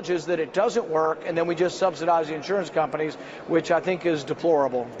acknowledges that it doesn't work, and then we just subsidize the insurance companies, which I think is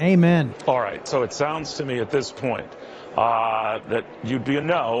deplorable. Amen. All right, so it sounds to me at this point that you'd be a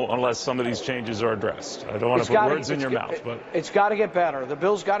no unless some of these changes are addressed. I don't want to put words in your mouth, but it's got to get better. The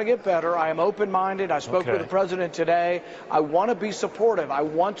bill's got to get better. I am open-minded. I spoke with the president today. I want to be supportive. I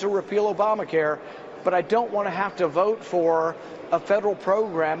want to repeal Obamacare, but I don't want to have to vote for a federal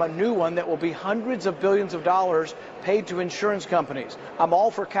program, a new one that will be hundreds of billions of dollars paid to insurance companies. I'm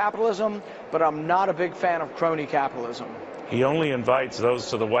all for capitalism, but I'm not a big fan of crony capitalism. He only invites those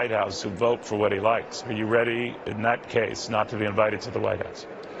to the White House who vote for what he likes. Are you ready, in that case, not to be invited to the White House?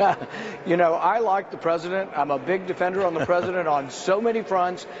 You know, I like the president. I'm a big defender on the president on so many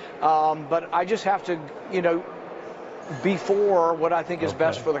fronts, but I just have to, be for what I think is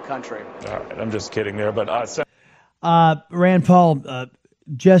best for the country. All right, I'm just kidding there, but Rand Paul,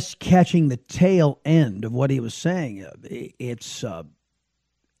 just catching the tail end of what he was saying. It's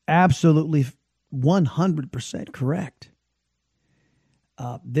absolutely 100% correct.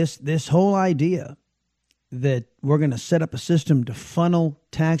 This whole idea that we're going to set up a system to funnel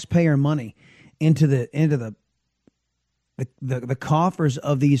taxpayer money into the coffers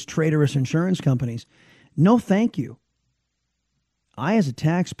of these traitorous insurance companies. No, thank you. I, as a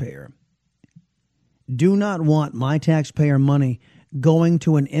taxpayer, do not want my taxpayer money going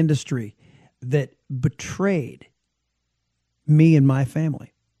to an industry that betrayed me and my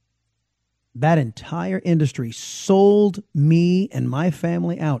family. That entire industry sold me and my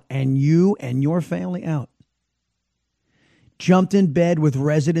family out, and you and your family out. Jumped in bed with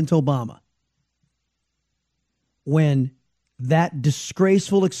President Obama when that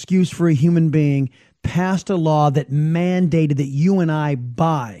disgraceful excuse for a human being passed a law that mandated that you and I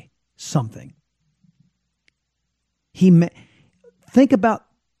buy something. Think about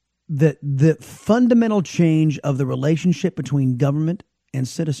the fundamental change of the relationship between government and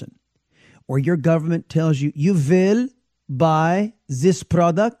citizen, where your government tells you, you will buy this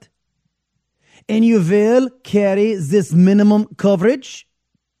product and you will carry this minimum coverage.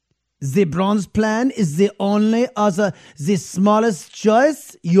 The bronze plan is the only other, the smallest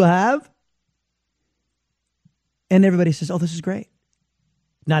choice you have. And everybody says, oh, this is great.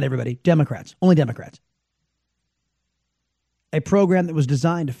 Not everybody, Democrats, only Democrats. A program that was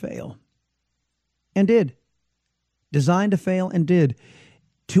designed to fail and did. Designed to fail and did,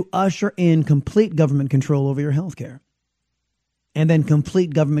 to usher in complete government control over your health care and then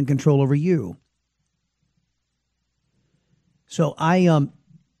complete government control over you. So I'm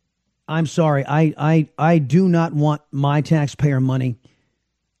sorry. I do not want my taxpayer money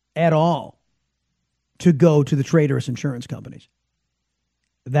at all to go to the traitorous insurance companies.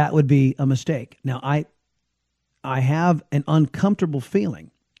 That would be a mistake. Now, I have an uncomfortable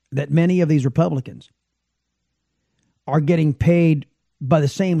feeling that many of these Republicans are getting paid by the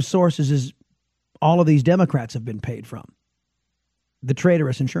same sources as all of these Democrats have been paid from, the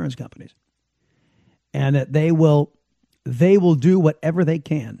traitorous insurance companies, and that they will do whatever they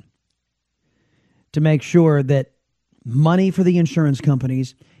can to make sure that money for the insurance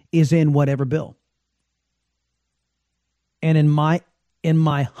companies is in whatever bill. And in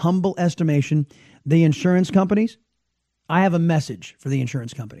my humble estimation, the insurance companies, I have a message for the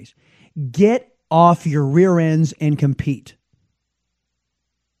insurance companies. Get off your rear ends and compete.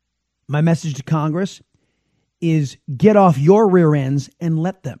 My message to Congress is get off your rear ends and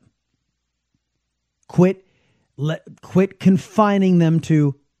let them. Quit confining them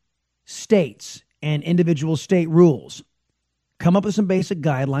to states and individual state rules. Come up with some basic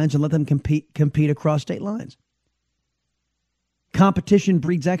guidelines and let them compete across state lines. Competition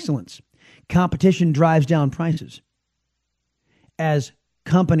breeds excellence. Competition drives down prices. As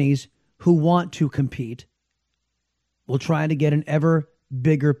companies who want to compete will try to get an ever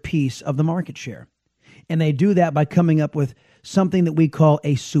bigger piece of the market share. And they do that by coming up with something that we call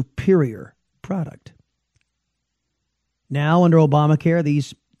a superior product. Now, under Obamacare,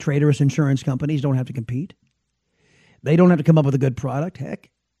 these traitorous insurance companies don't have to compete. They don't have to come up with a good product. Heck,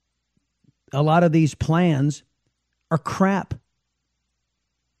 a lot of these plans are crap.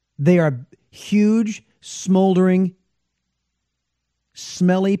 They are huge, smoldering,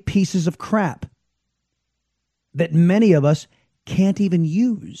 smelly pieces of crap that many of us can't even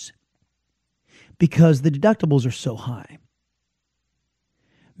use because the deductibles are so high.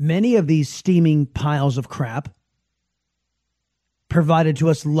 Many of these steaming piles of crap provided to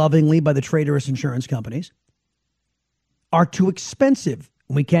us lovingly by the traitorous insurance companies are too expensive.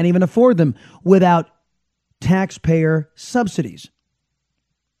 We can't even afford them without taxpayer subsidies.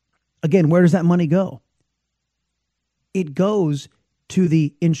 Again, where does that money go? It goes to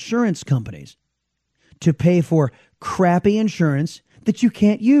the insurance companies to pay for crappy insurance that you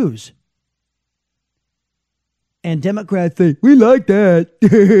can't use. And Democrats say, we like that.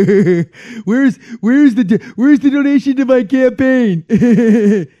 Where's the donation to my campaign?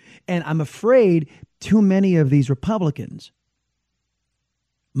 And I'm afraid too many of these Republicans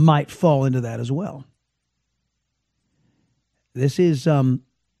might fall into that as well. This is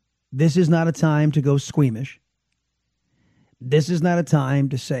not a time to go squeamish. This is not a time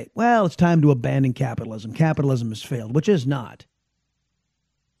to say, well, it's time to abandon capitalism. Capitalism has failed, which is not.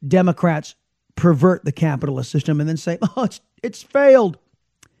 Democrats pervert the capitalist system and then say, oh, it's failed.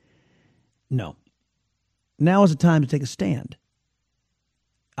 No. Now is the time to take a stand.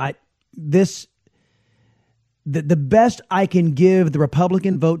 The best I can give the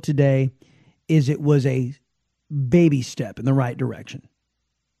Republican vote today is it was a baby step in the right direction.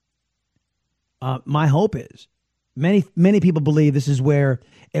 My hope is, many people believe this is where,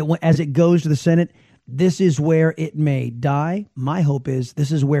 as it goes to the Senate, this is where it may die. My hope is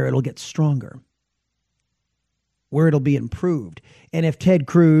this is where it'll get stronger, where it'll be improved. And if Ted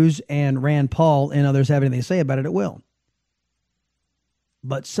Cruz and Rand Paul and others have anything to say about it, it will.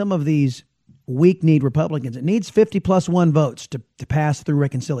 But some of these weak-kneed Republicans. It needs 50+1 votes to pass through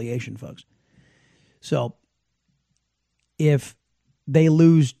reconciliation, folks. So if they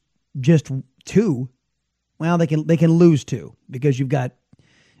lose just 2, well, they can lose 2 because you've got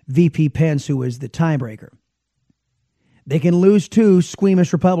VP Pence, who is the tiebreaker. They can lose 2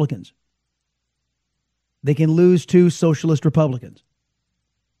 squeamish Republicans. They can lose 2 socialist Republicans.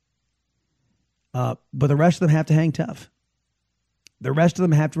 But the rest of them have to hang tough. The rest of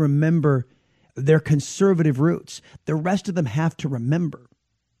them have to remember their conservative roots. The rest of them have to remember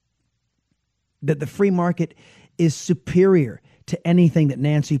that the free market is superior to anything that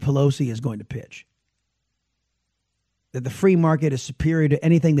Nancy Pelosi is going to pitch. That the free market is superior to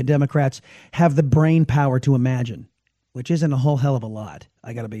anything the Democrats have the brain power to imagine, which isn't a whole hell of a lot,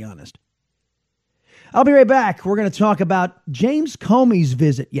 I got to be honest. I'll be right back. We're going to talk about James Comey's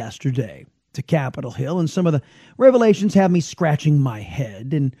visit yesterday to Capitol Hill, and some of the revelations have me scratching my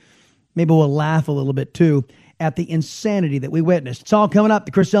head, and maybe we'll laugh a little bit too at the insanity that we witnessed. It's all coming up.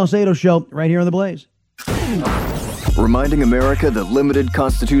 The Chris Salcedo Show right here on The Blaze. Reminding America that limited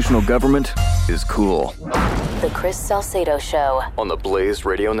constitutional government is cool. The Chris Salcedo Show On the Blaze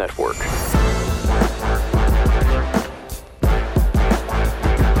Radio Network.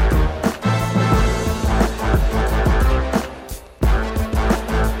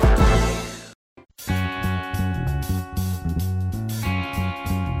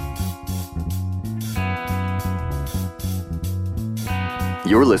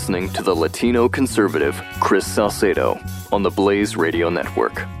 You're listening to the Latino conservative Chris Salcedo on the Blaze Radio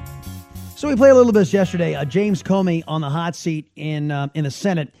Network. So we played a little of this yesterday. James Comey on the hot seat in the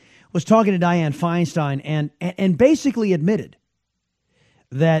Senate was talking to Dianne Feinstein and basically admitted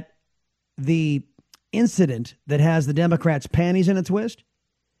that the incident that has the Democrats' panties in a twist,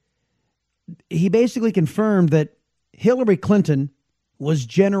 he basically confirmed that Hillary Clinton was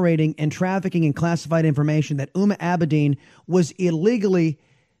generating and trafficking in classified information that Uma Abedin was illegally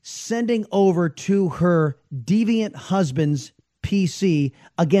sending over to her deviant husband's PC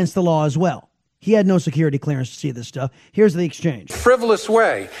against the law as well. He had no security clearance to see this stuff. Here's the exchange. Frivolous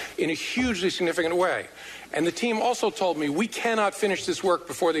way, in a hugely significant way. And the team also told me we cannot finish this work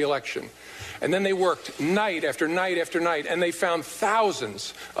before the election. And then they worked night after night after night, and they found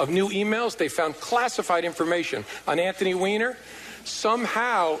thousands of new emails. They found classified information on Anthony Weiner.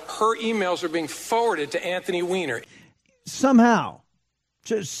 Somehow, her emails are being forwarded to Anthony Weiner. Somehow.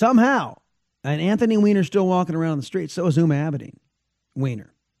 Just somehow. And Anthony Weiner's still walking around the streets. So is Uma Abedin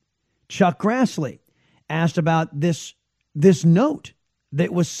Weiner. Chuck Grassley asked about this note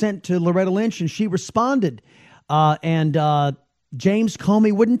that was sent to Loretta Lynch, and she responded. And James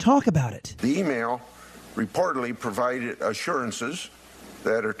Comey wouldn't talk about it. The email reportedly provided assurances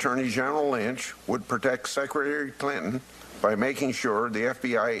that Attorney General Lynch would protect Secretary Clinton by making sure the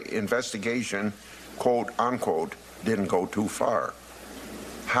FBI investigation, quote, unquote, didn't go too far.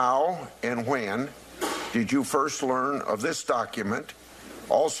 How and when did you first learn of this document?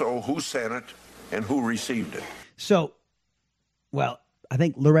 Also, who sent it and who received it? So, well, I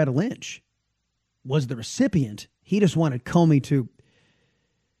think Loretta Lynch was the recipient. He just wanted Comey to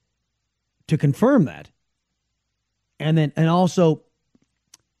confirm that. And also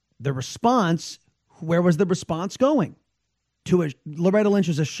the response, where was the response going? To Loretta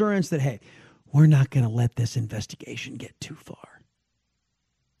Lynch's assurance that, hey, we're not going to let this investigation get too far.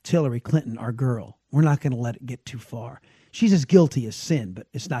 It's Hillary Clinton, our girl. We're not going to let it get too far. She's as guilty as sin, but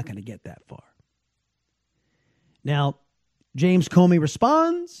it's not going to get that far. Now, James Comey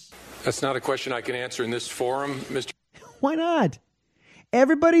responds. That's not a question I can answer in this forum, Mr. Why not?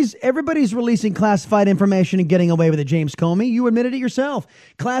 Everybody's releasing classified information and getting away with it, James Comey. You admitted it yourself.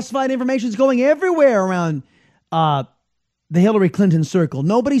 Classified information is going everywhere around the Hillary Clinton circle.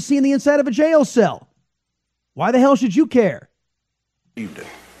 Nobody's seen the inside of a jail cell. Why the hell should you care?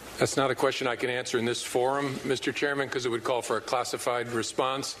 That's not a question I can answer in this forum, Mr. Chairman, because it would call for a classified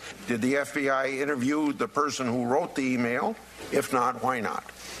response. Did the FBI interview the person who wrote the email? If not, why not?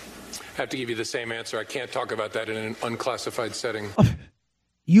 I have to give you the same answer. I can't talk about that in an unclassified setting.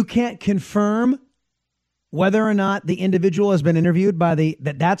 You can't confirm whether or not the individual has been interviewed by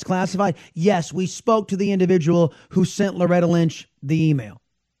that's classified? Yes, we spoke to the individual who sent Loretta Lynch the email.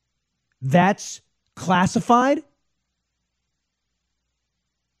 That's classified?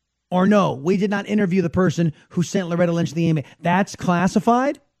 Or no, we did not interview the person who sent Loretta Lynch the email. That's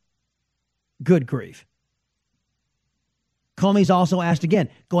classified? Good grief. Comey's also asked again,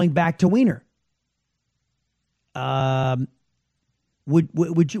 going back to Weiner.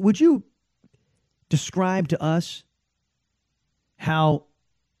 Would you describe to us how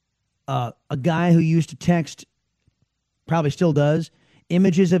a guy who used to text, probably still does,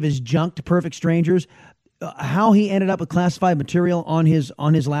 images of his junk to perfect strangers. How he ended up with classified material on his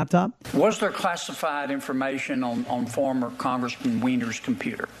laptop? Was there classified information on former Congressman Weiner's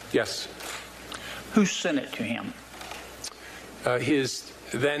computer? Yes. Who sent it to him? His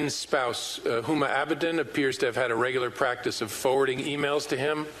then spouse, Huma Abedin, appears to have had a regular practice of forwarding emails to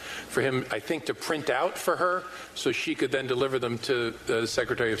him for him, I think, to print out for her so she could then deliver them to the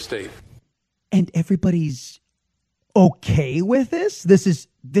Secretary of State. And everybody's okay with this? This is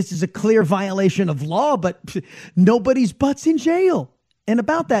a clear violation of law, but nobody's butts in jail. And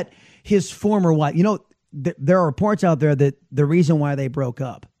about that, his former wife, there are reports out there that the reason why they broke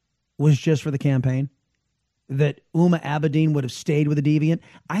up was just for the campaign, that Huma Abedin would have stayed with a deviant.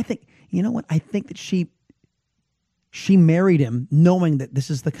 I think, I think that she married him knowing that this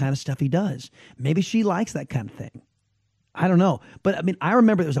is the kind of stuff he does. Maybe she likes that kind of thing. I don't know. But I mean, I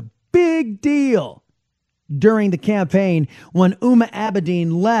remember there was a big deal during the campaign when Huma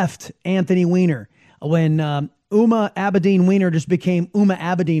Abedin left Anthony Weiner, when Huma Abedin Weiner just became Huma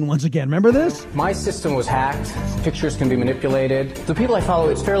Abedin once again. Remember this? My system was hacked. Pictures can be manipulated. The people I follow,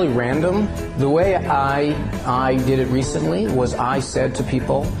 it's fairly random. The way I did it recently was I said to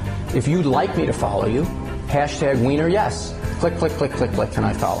people, if you'd like me to follow you, hashtag Weiner yes. Click, click, click, click, click, and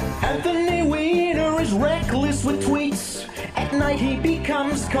I follow. Anthony Weiner is reckless with tweets. At night he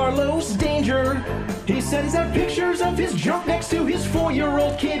becomes Carlos Danger. He sends out pictures of his junk next to his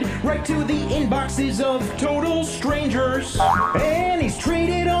 4-year-old kid right to the inboxes of total strangers. And he's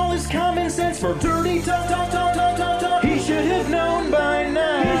traded all his common sense for dirty talk. He should have known by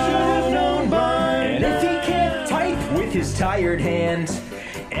now. And if he can't type with his tired hand,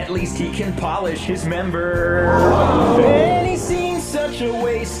 at least he can polish his member. And he seems such a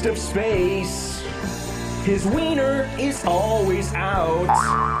waste of space. His wiener is always out.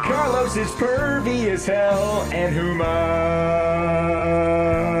 Carlos is pervy as hell, and Huma's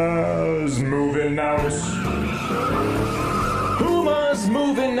moving out. Huma's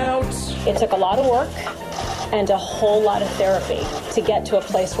moving out. It took a lot of work and a whole lot of therapy to get to a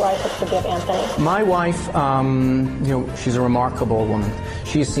place where I could forgive Anthony. My wife, she's a remarkable woman.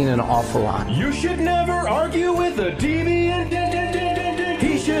 She's seen an awful lot. You should never argue with a deviant.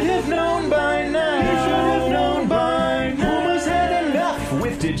 He should have known by now. Huma's had enough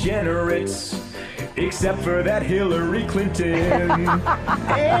with degenerates, except for that Hillary Clinton.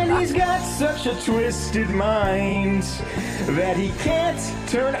 And he's got such a twisted mind that he can't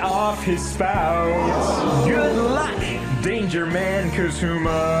turn off his spout. Good luck, Danger Man, 'cause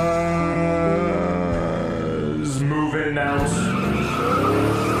Huma's moving out.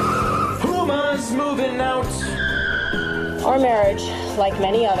 Huma's moving out. Our marriage, like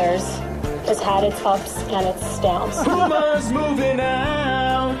many others, has had its ups and its downs. Huma's moving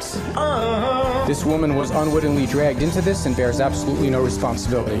out. This woman was unwittingly dragged into this and bears absolutely no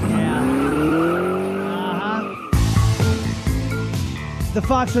responsibility. The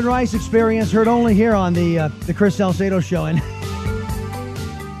Fox and Rice experience heard only here on the Chris Salcedo Show. And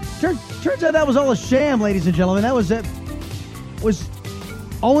turns out that was all a sham, ladies and gentlemen. That was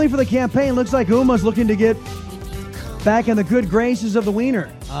only for the campaign. Looks like Huma's looking to get back in the good graces of the wiener.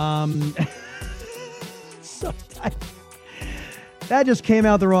 That just came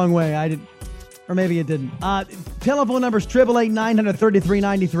out the wrong way. Or maybe it didn't. Telephone numbers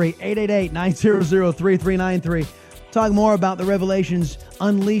 888-933-93, 888-900-3393. Talk more about the revelations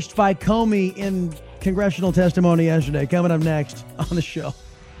unleashed by Comey in congressional testimony yesterday. Coming up next on the show.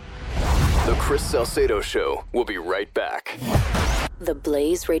 The Chris Salcedo Show. We'll be right back. The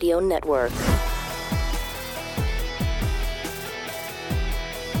Blaze Radio Network.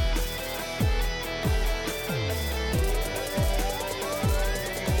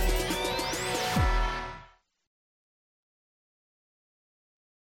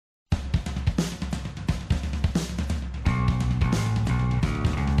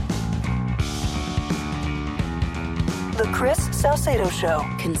 The Chris Salcedo Show.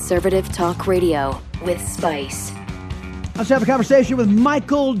 Conservative talk radio with spice. Let's have a conversation with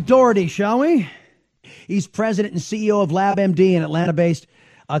Michael Daugherty, shall we? He's president and CEO of LabMD, an Atlanta-based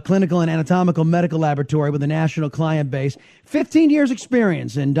clinical and anatomical medical laboratory with a national client base. 15 years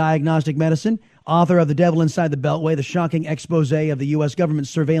experience in diagnostic medicine. Author of The Devil Inside the Beltway, the shocking expose of the U.S.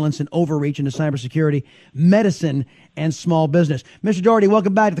 government's surveillance and overreach into cybersecurity, medicine, and small business. Mr. Daugherty,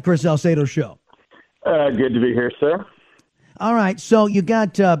 welcome back to the Chris Salcedo Show. Good to be here, sir. All right, so you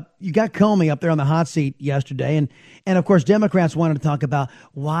got Comey up there on the hot seat yesterday, and of course Democrats wanted to talk about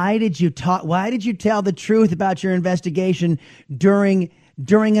why did you tell the truth about your investigation during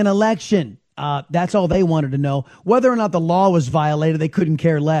an election? That's all they wanted to know. Whether or not the law was violated, they couldn't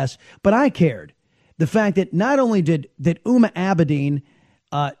care less. But I cared. The fact that not only did Huma Abedin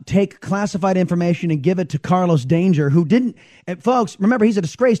take classified information and give it to Carlos Danger, who didn't. And folks, remember, he's a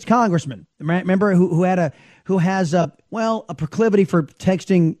disgraced congressman. Right? Remember, who has a proclivity for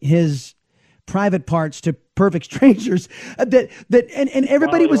texting his private parts to perfect strangers. And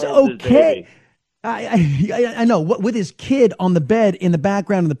everybody was okay. I know, with his kid on the bed in the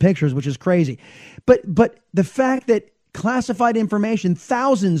background of the pictures, which is crazy. But the fact that classified information,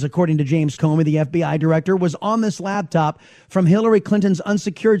 thousands, according to James Comey, the FBI director, was on this laptop from Hillary Clinton's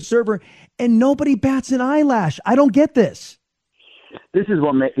unsecured server, and nobody bats an eyelash. I don't get this. The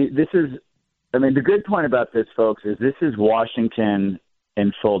good point about this, folks, is this is Washington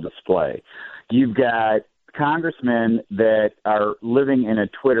in full display. You've got congressmen that are living in a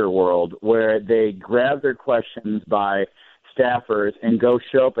Twitter world where they grab their questions by staffers and go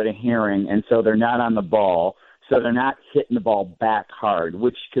show up at a hearing, and so they're not on the ball. So they're not hitting the ball back hard,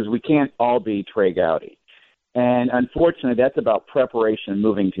 because we can't all be Trey Gowdy. And unfortunately, that's about preparation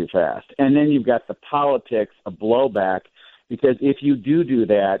moving too fast. And then you've got the politics of blowback, because if you do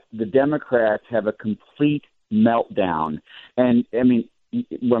that, the Democrats have a complete meltdown. And,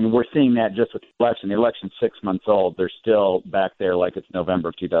 when we're seeing that just with the election. The election's 6 months old. They're still back there like it's November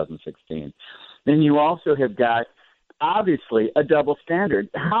of 2016. Then you also have got, obviously, a double standard.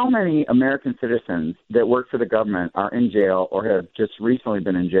 How many American citizens that work for the government are in jail or have just recently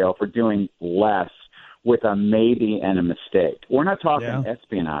been in jail for doing less with a maybe and a mistake? We're not talking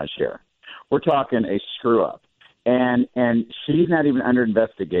espionage here. We're talking a screw-up. And she's not even under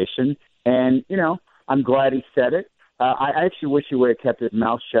investigation. And, I'm glad he said it. I actually wish he would have kept his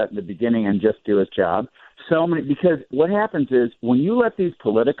mouth shut in the beginning and just do his job. Because what happens is when you let these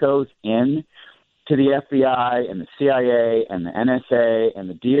politicos in to the FBI and the CIA and the NSA and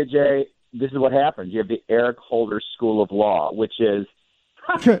the DOJ, this is what happens. You have the Eric Holder School of Law, which is,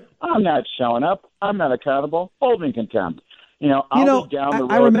 I'm not showing up. I'm not accountable. Holding contempt. I'll be down the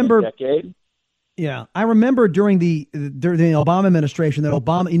road in a decade. Yeah, I remember during the Obama administration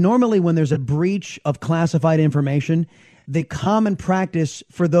that normally when there's a breach of classified information, the common practice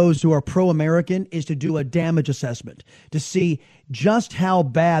for those who are pro-American is to do a damage assessment to see just how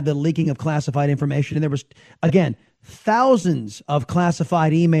bad the leaking of classified information. And there was, again, thousands of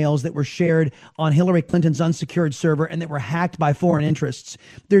classified emails that were shared on Hillary Clinton's unsecured server and that were hacked by foreign interests.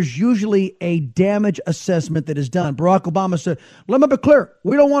 There's usually a damage assessment that is done. Barack Obama said, let me be clear,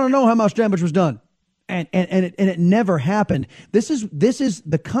 we don't want to know how much damage was done. And it never happened. This is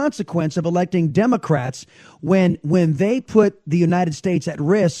the consequence of electing Democrats when they put the United States at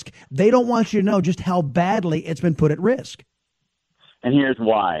risk. They don't want you to know just how badly it's been put at risk. And here's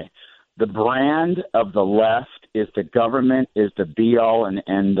why. The brand of the left is the government is the be-all and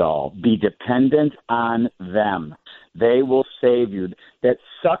end-all. Be dependent on them. They will save you. That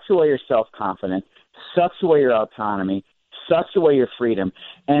sucks away your self-confidence, sucks away your autonomy, sucks away your freedom.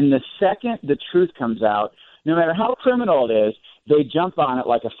 And the second the truth comes out, no matter how criminal it is, they jump on it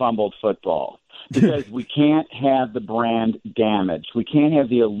like a fumbled football because we can't have the brand damaged. We can't have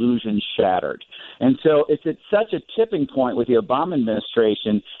the illusion shattered. And so it's at such a tipping point with the Obama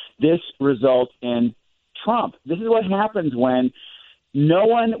administration, this results in Trump. This is what happens when no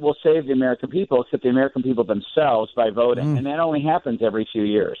one will save the American people except the American people themselves by voting. And that only happens every few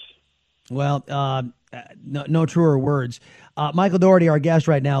years. Well, no truer words. Michael Daugherty, our guest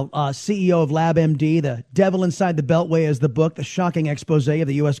right now, CEO of LabMD, The Devil Inside the Beltway is the book, the shocking expose of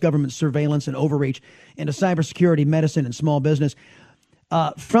the U.S. government's surveillance and overreach into cybersecurity, medicine, and small business.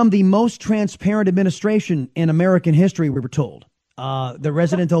 From the most transparent administration in American history, we were told, the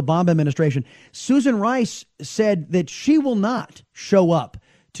President Obama administration, Susan Rice said that she will not show up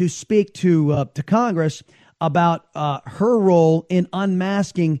to speak to Congress about her role in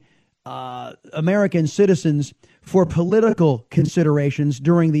unmasking American citizens for political considerations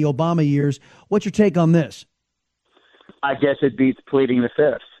during the Obama years. What's your take on this? I guess it beats pleading the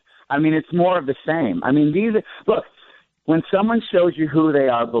fifth. I mean, it's more of the same. I mean, look, when someone shows you who they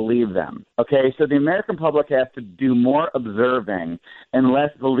are, believe them. Okay, so the American public has to do more observing and less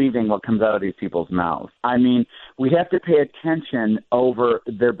believing what comes out of these people's mouths. I mean, we have to pay attention over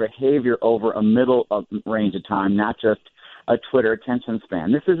their behavior over a middle range of time, not just a Twitter attention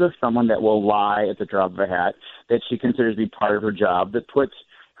span. This is someone that will lie at the drop of a hat, that she considers to be part of her job, that puts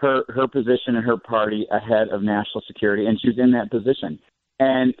her position and her party ahead of national security, and she's in that position.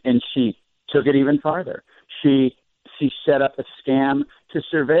 And she took it even farther. She set up a scam to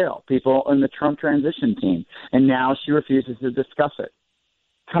surveil people in the Trump transition team, and now she refuses to discuss it.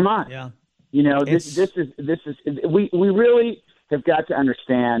 Come on. Yeah. You know, we really have got to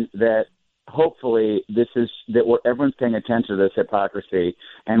understand that hopefully everyone's paying attention to this hypocrisy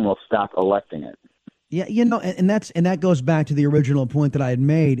and will stop electing it. Yeah, and that goes back to the original point that I had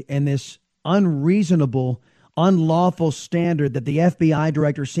made, and this unreasonable, unlawful standard that the FBI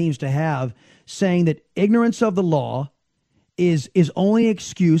director seems to have, saying that ignorance of the law is only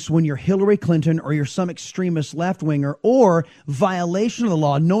excuse when you're Hillary Clinton or you're some extremist left-winger, or violation of the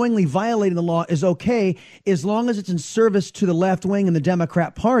law, knowingly violating the law is okay as long as it's in service to the left wing and the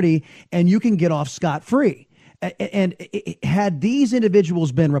Democrat Party, and you can get off scot-free. And had these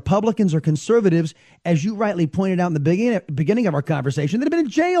individuals been Republicans or conservatives, as you rightly pointed out in the beginning of our conversation, they'd have been in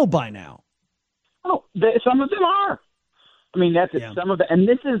jail by now. Oh, some of them are. I mean, that's it. Some of the, and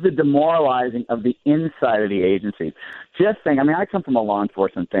this is the demoralizing of the inside of the agency. Just think, I come from a law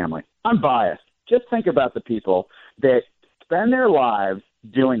enforcement family. I'm biased. Just think about the people that spend their lives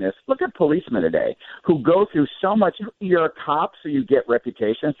doing this. Look at policemen today who go through so much. You're a cop, so you get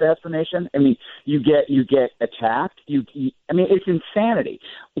reputation assassination. You get attacked. It's insanity.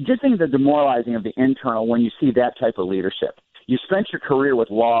 Just think of the demoralizing of the internal when you see that type of leadership. You spent your career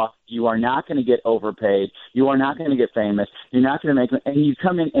with law. You are not going to get overpaid. You are not going to get famous. You're not going to make, and you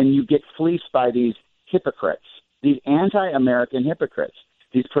come in and you get fleeced by these hypocrites, these anti-American hypocrites,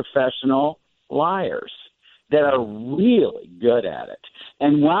 these professional liars that are really good at it.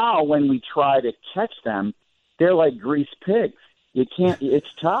 And wow, when we try to catch them, they're like greased pigs. You can't. It's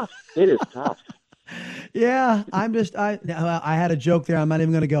tough. It is tough. Yeah, I had a joke there. I'm not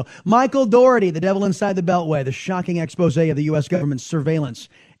even going to go. Michael Daugherty, the devil inside the Beltway, the shocking expose of the U.S. government's surveillance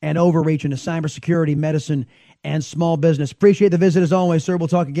and overreach into cybersecurity, medicine, and small business. Appreciate the visit as always, sir. We'll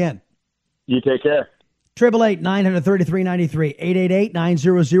talk again. You take care. 888-933-93.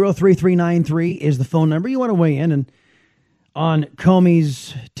 888-900-3393 is the phone number. You want to weigh in and on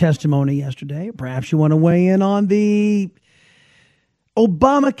Comey's testimony yesterday. Perhaps you want to weigh in on the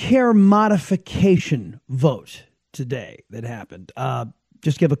Obamacare modification vote today that happened.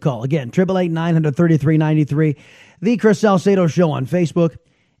 Just give a call. Again, 888-900-3393. The Chris Salcedo Show on Facebook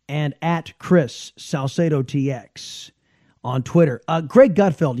and at Chris Salcedo TX on Twitter. Greg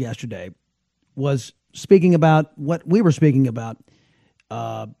Gutfeld yesterday was speaking about what we were speaking about,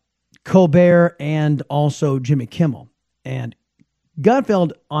 Colbert and also Jimmy Kimmel. And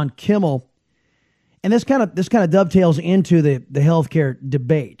Gutfeld on Kimmel, and this kind of dovetails into the healthcare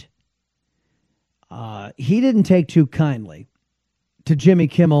debate. He didn't take too kindly to Jimmy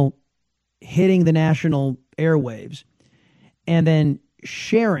Kimmel hitting the national airwaves and then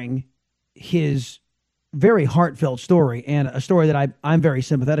sharing his very heartfelt story, and a story that I'm very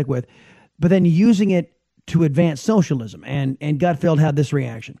sympathetic with, but then using it to advance socialism. And Gutfeld had this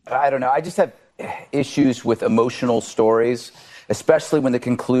reaction. I don't know. I just have issues with emotional stories, especially when the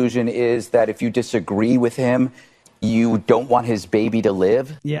conclusion is that if you disagree with him, you don't want his baby to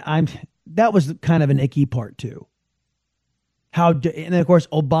live. Yeah, that was kind of an icky part too. And then of course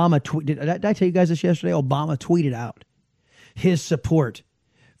Obama tweeted. Did I tell you guys this yesterday? Obama tweeted out his support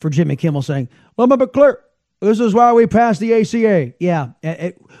for Jimmy Kimmel, saying, "Let me be clear. This is why we passed the ACA." Yeah,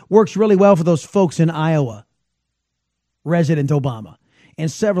 it works really well for those folks in Iowa, resident Obama,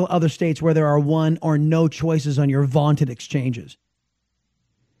 and several other states where there are one or no choices on your vaunted exchanges.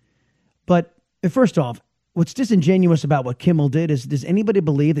 But first off, what's disingenuous about what Kimmel did is, does anybody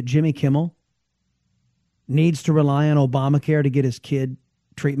believe that Jimmy Kimmel needs to rely on Obamacare to get his kid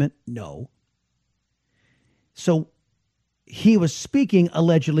treatment? No. So he was speaking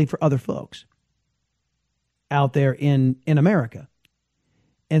allegedly for other folks out there in America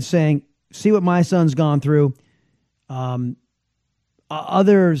and saying, see what my son's gone through.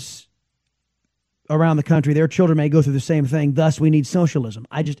 Others around the country, their children may go through the same thing. Thus, we need socialism.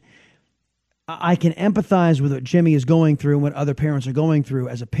 I can empathize with what Jimmy is going through and what other parents are going through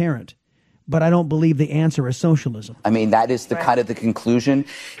as a parent, but I don't believe the answer is socialism. I mean, that is the kind of the conclusion.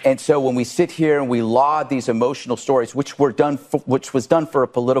 And so when we sit here and we laud these emotional stories, which was done for a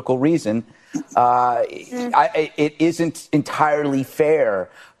political reason, it isn't entirely fair.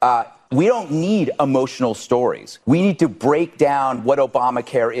 We don't need emotional stories. We need to break down what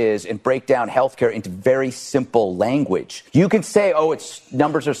Obamacare is and break down healthcare into very simple language. You can say, oh,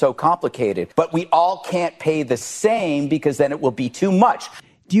 numbers are so complicated, but we all can't pay the same because then it will be too much.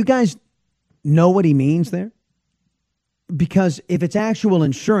 Do you guys know what he means there? Because if it's actual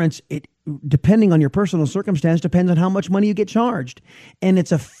insurance, it, depending on your personal circumstance, depends on how much money you get charged. And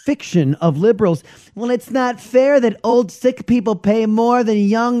it's a fiction of liberals. Well, it's not fair that old sick people pay more than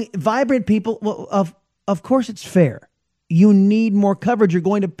young, vibrant people. Well, of course it's fair. You need more coverage. You're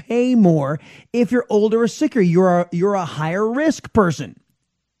going to pay more if you're older or sicker. You're a higher risk person.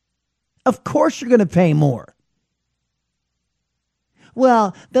 Of course you're going to pay more.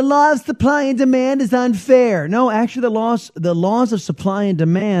 Well, the law of supply and demand is unfair. No, actually, the laws of supply and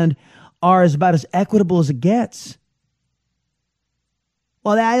demand are about as equitable as it gets.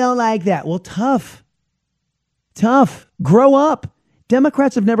 Well, I don't like that. Well, tough. Grow up.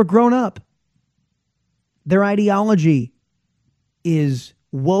 Democrats have never grown up. Their ideology is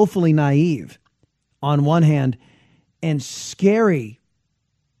woefully naive on one hand and scary,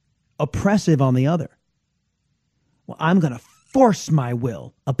 oppressive on the other. Well, I'm going to force my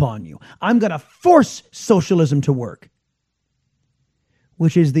will upon you. I'm going to force socialism to work,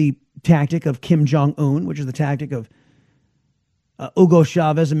 which is the tactic of Kim Jong-un, which is the tactic of Hugo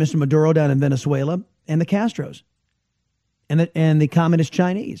Chavez and Mr. Maduro down in Venezuela, and the Castros and the communist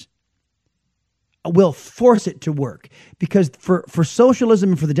Chinese. Will force it to work, because for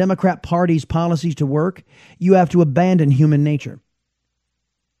socialism and for the Democrat Party's policies to work, you have to abandon human nature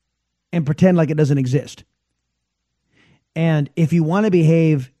and pretend like it doesn't exist. And if you want to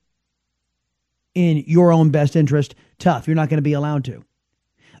behave in your own best interest, tough, you're not going to be allowed to.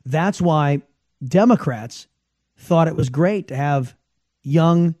 That's why Democrats thought it was great to have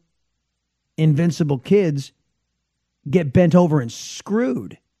young, invincible kids get bent over and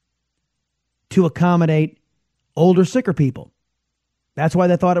screwed to accommodate older, sicker people. That's why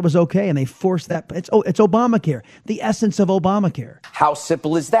they thought it was okay, and they forced that. It's Obamacare, the essence of Obamacare. How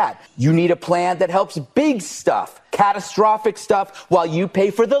simple is that? You need a plan that helps big stuff, catastrophic stuff, while you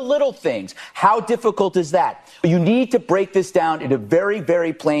pay for the little things. How difficult is that? You need to break this down into very,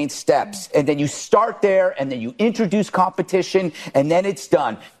 very plain steps. And then you start there, and then you introduce competition, and then it's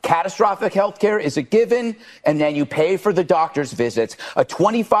done. Catastrophic health care is a given, and then you pay for the doctor's visits. A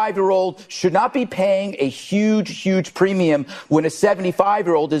 25-year-old should not be paying a huge premium when a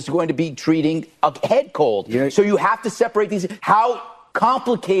 75-year-old is going to be treating a head cold. So you have to separate these. How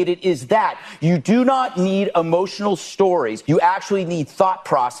complicated is that? You do not need emotional stories. You actually need thought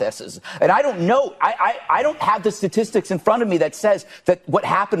processes. And I don't know. I don't have the statistics in front of me that says that what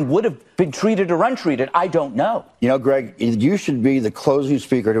happened would have been treated or untreated. I don't know. You know, Greg, you should be the closing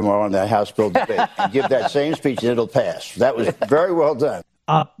speaker tomorrow on that House bill debate and give that same speech and it'll pass. That was very well done.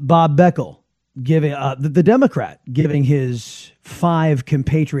 Bob Beckel giving the Democrat giving his 5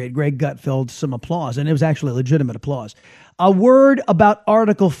 compatriot Greg Gutfeld some applause, and it was actually legitimate applause. A word about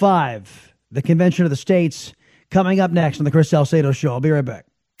Article 5, the Convention of the States, coming up next on the Chris Salcedo Show. I'll be right back.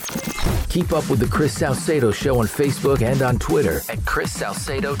 Keep up with the Chris Salcedo Show on Facebook and on Twitter at Chris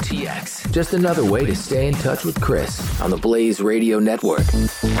Salcedo TX. Just another way to stay in touch with Chris on the Blaze Radio Network.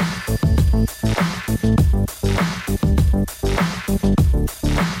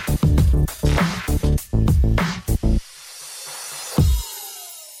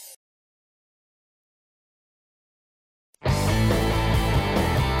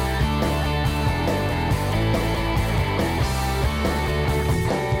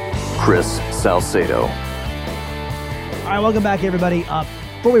 Chris Salcedo. All right, welcome back, everybody.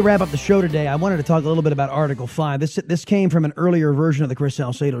 Before we wrap up the show today, I wanted to talk a little bit about Article 5. This came from an earlier version of the Chris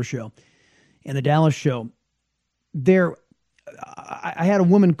Salcedo Show and the Dallas Show. I had a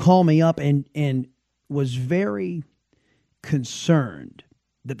woman call me up and was very concerned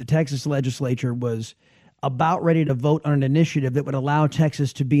that the Texas legislature was about ready to vote on an initiative that would allow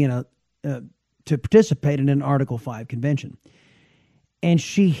Texas to be to participate in an Article 5 convention. And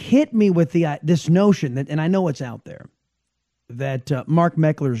she hit me with this notion that, and I know it's out there, that Mark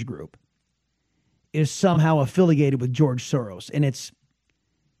Meckler's group is somehow affiliated with George Soros. And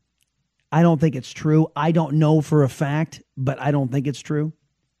I don't think it's true. I don't know for a fact, but I don't think it's true.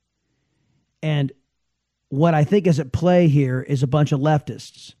 And what I think is at play here is a bunch of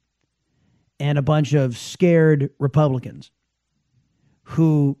leftists and a bunch of scared Republicans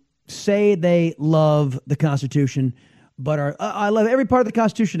who say they love the Constitution, but I love every part of the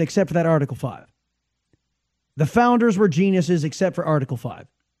Constitution except for that Article 5. The founders were geniuses except for Article 5.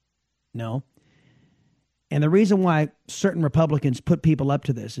 No. And the reason why certain Republicans put people up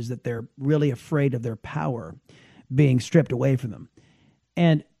to this is that they're really afraid of their power being stripped away from them.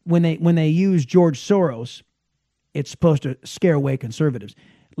 And when they use George Soros, it's supposed to scare away conservatives.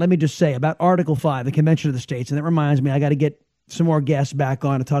 Let me just say about Article 5, the Convention of the States, and that reminds me, I got to get some more guests back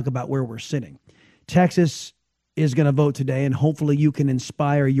on to talk about where we're sitting. Texas is going to vote today, and hopefully you can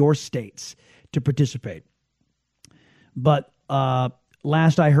inspire your states to participate. But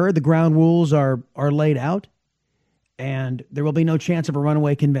last I heard, the ground rules are laid out, and there will be no chance of a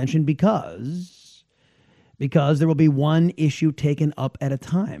runaway convention because there will be one issue taken up at a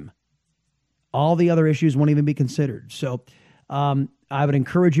time. All the other issues won't even be considered. So I would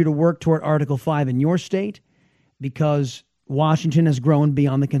encourage you to work toward Article 5 in your state because Washington has grown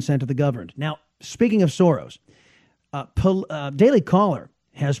beyond the consent of the governed. Now, speaking of Soros, Daily Caller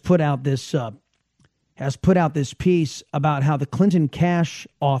has put out this piece about how the Clinton Cash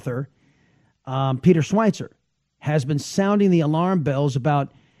author Peter Schweitzer, has been sounding the alarm bells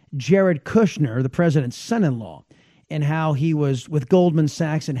about Jared Kushner, the president's son-in-law, and how he was with Goldman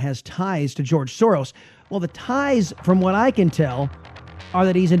Sachs and has ties to George Soros. Well, the ties, from what I can tell, are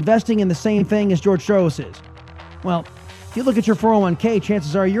that he's investing in the same thing as George Soros is. Well, if you look at your 401k,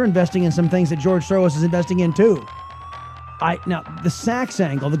 chances are you're investing in some things that George Soros is investing in too. Now, the Sachs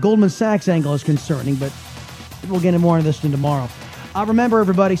angle, the Goldman Sachs angle is concerning, but we'll get into more on this tomorrow. Remember,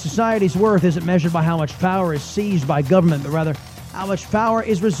 everybody, society's worth isn't measured by how much power is seized by government, but rather how much power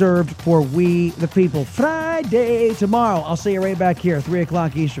is reserved for we, the people. Friday, tomorrow. I'll see you right back here, 3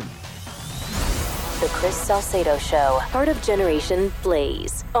 o'clock Eastern. The Chris Salcedo Show, part of Generation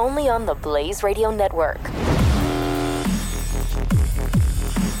Blaze, only on the Blaze Radio Network.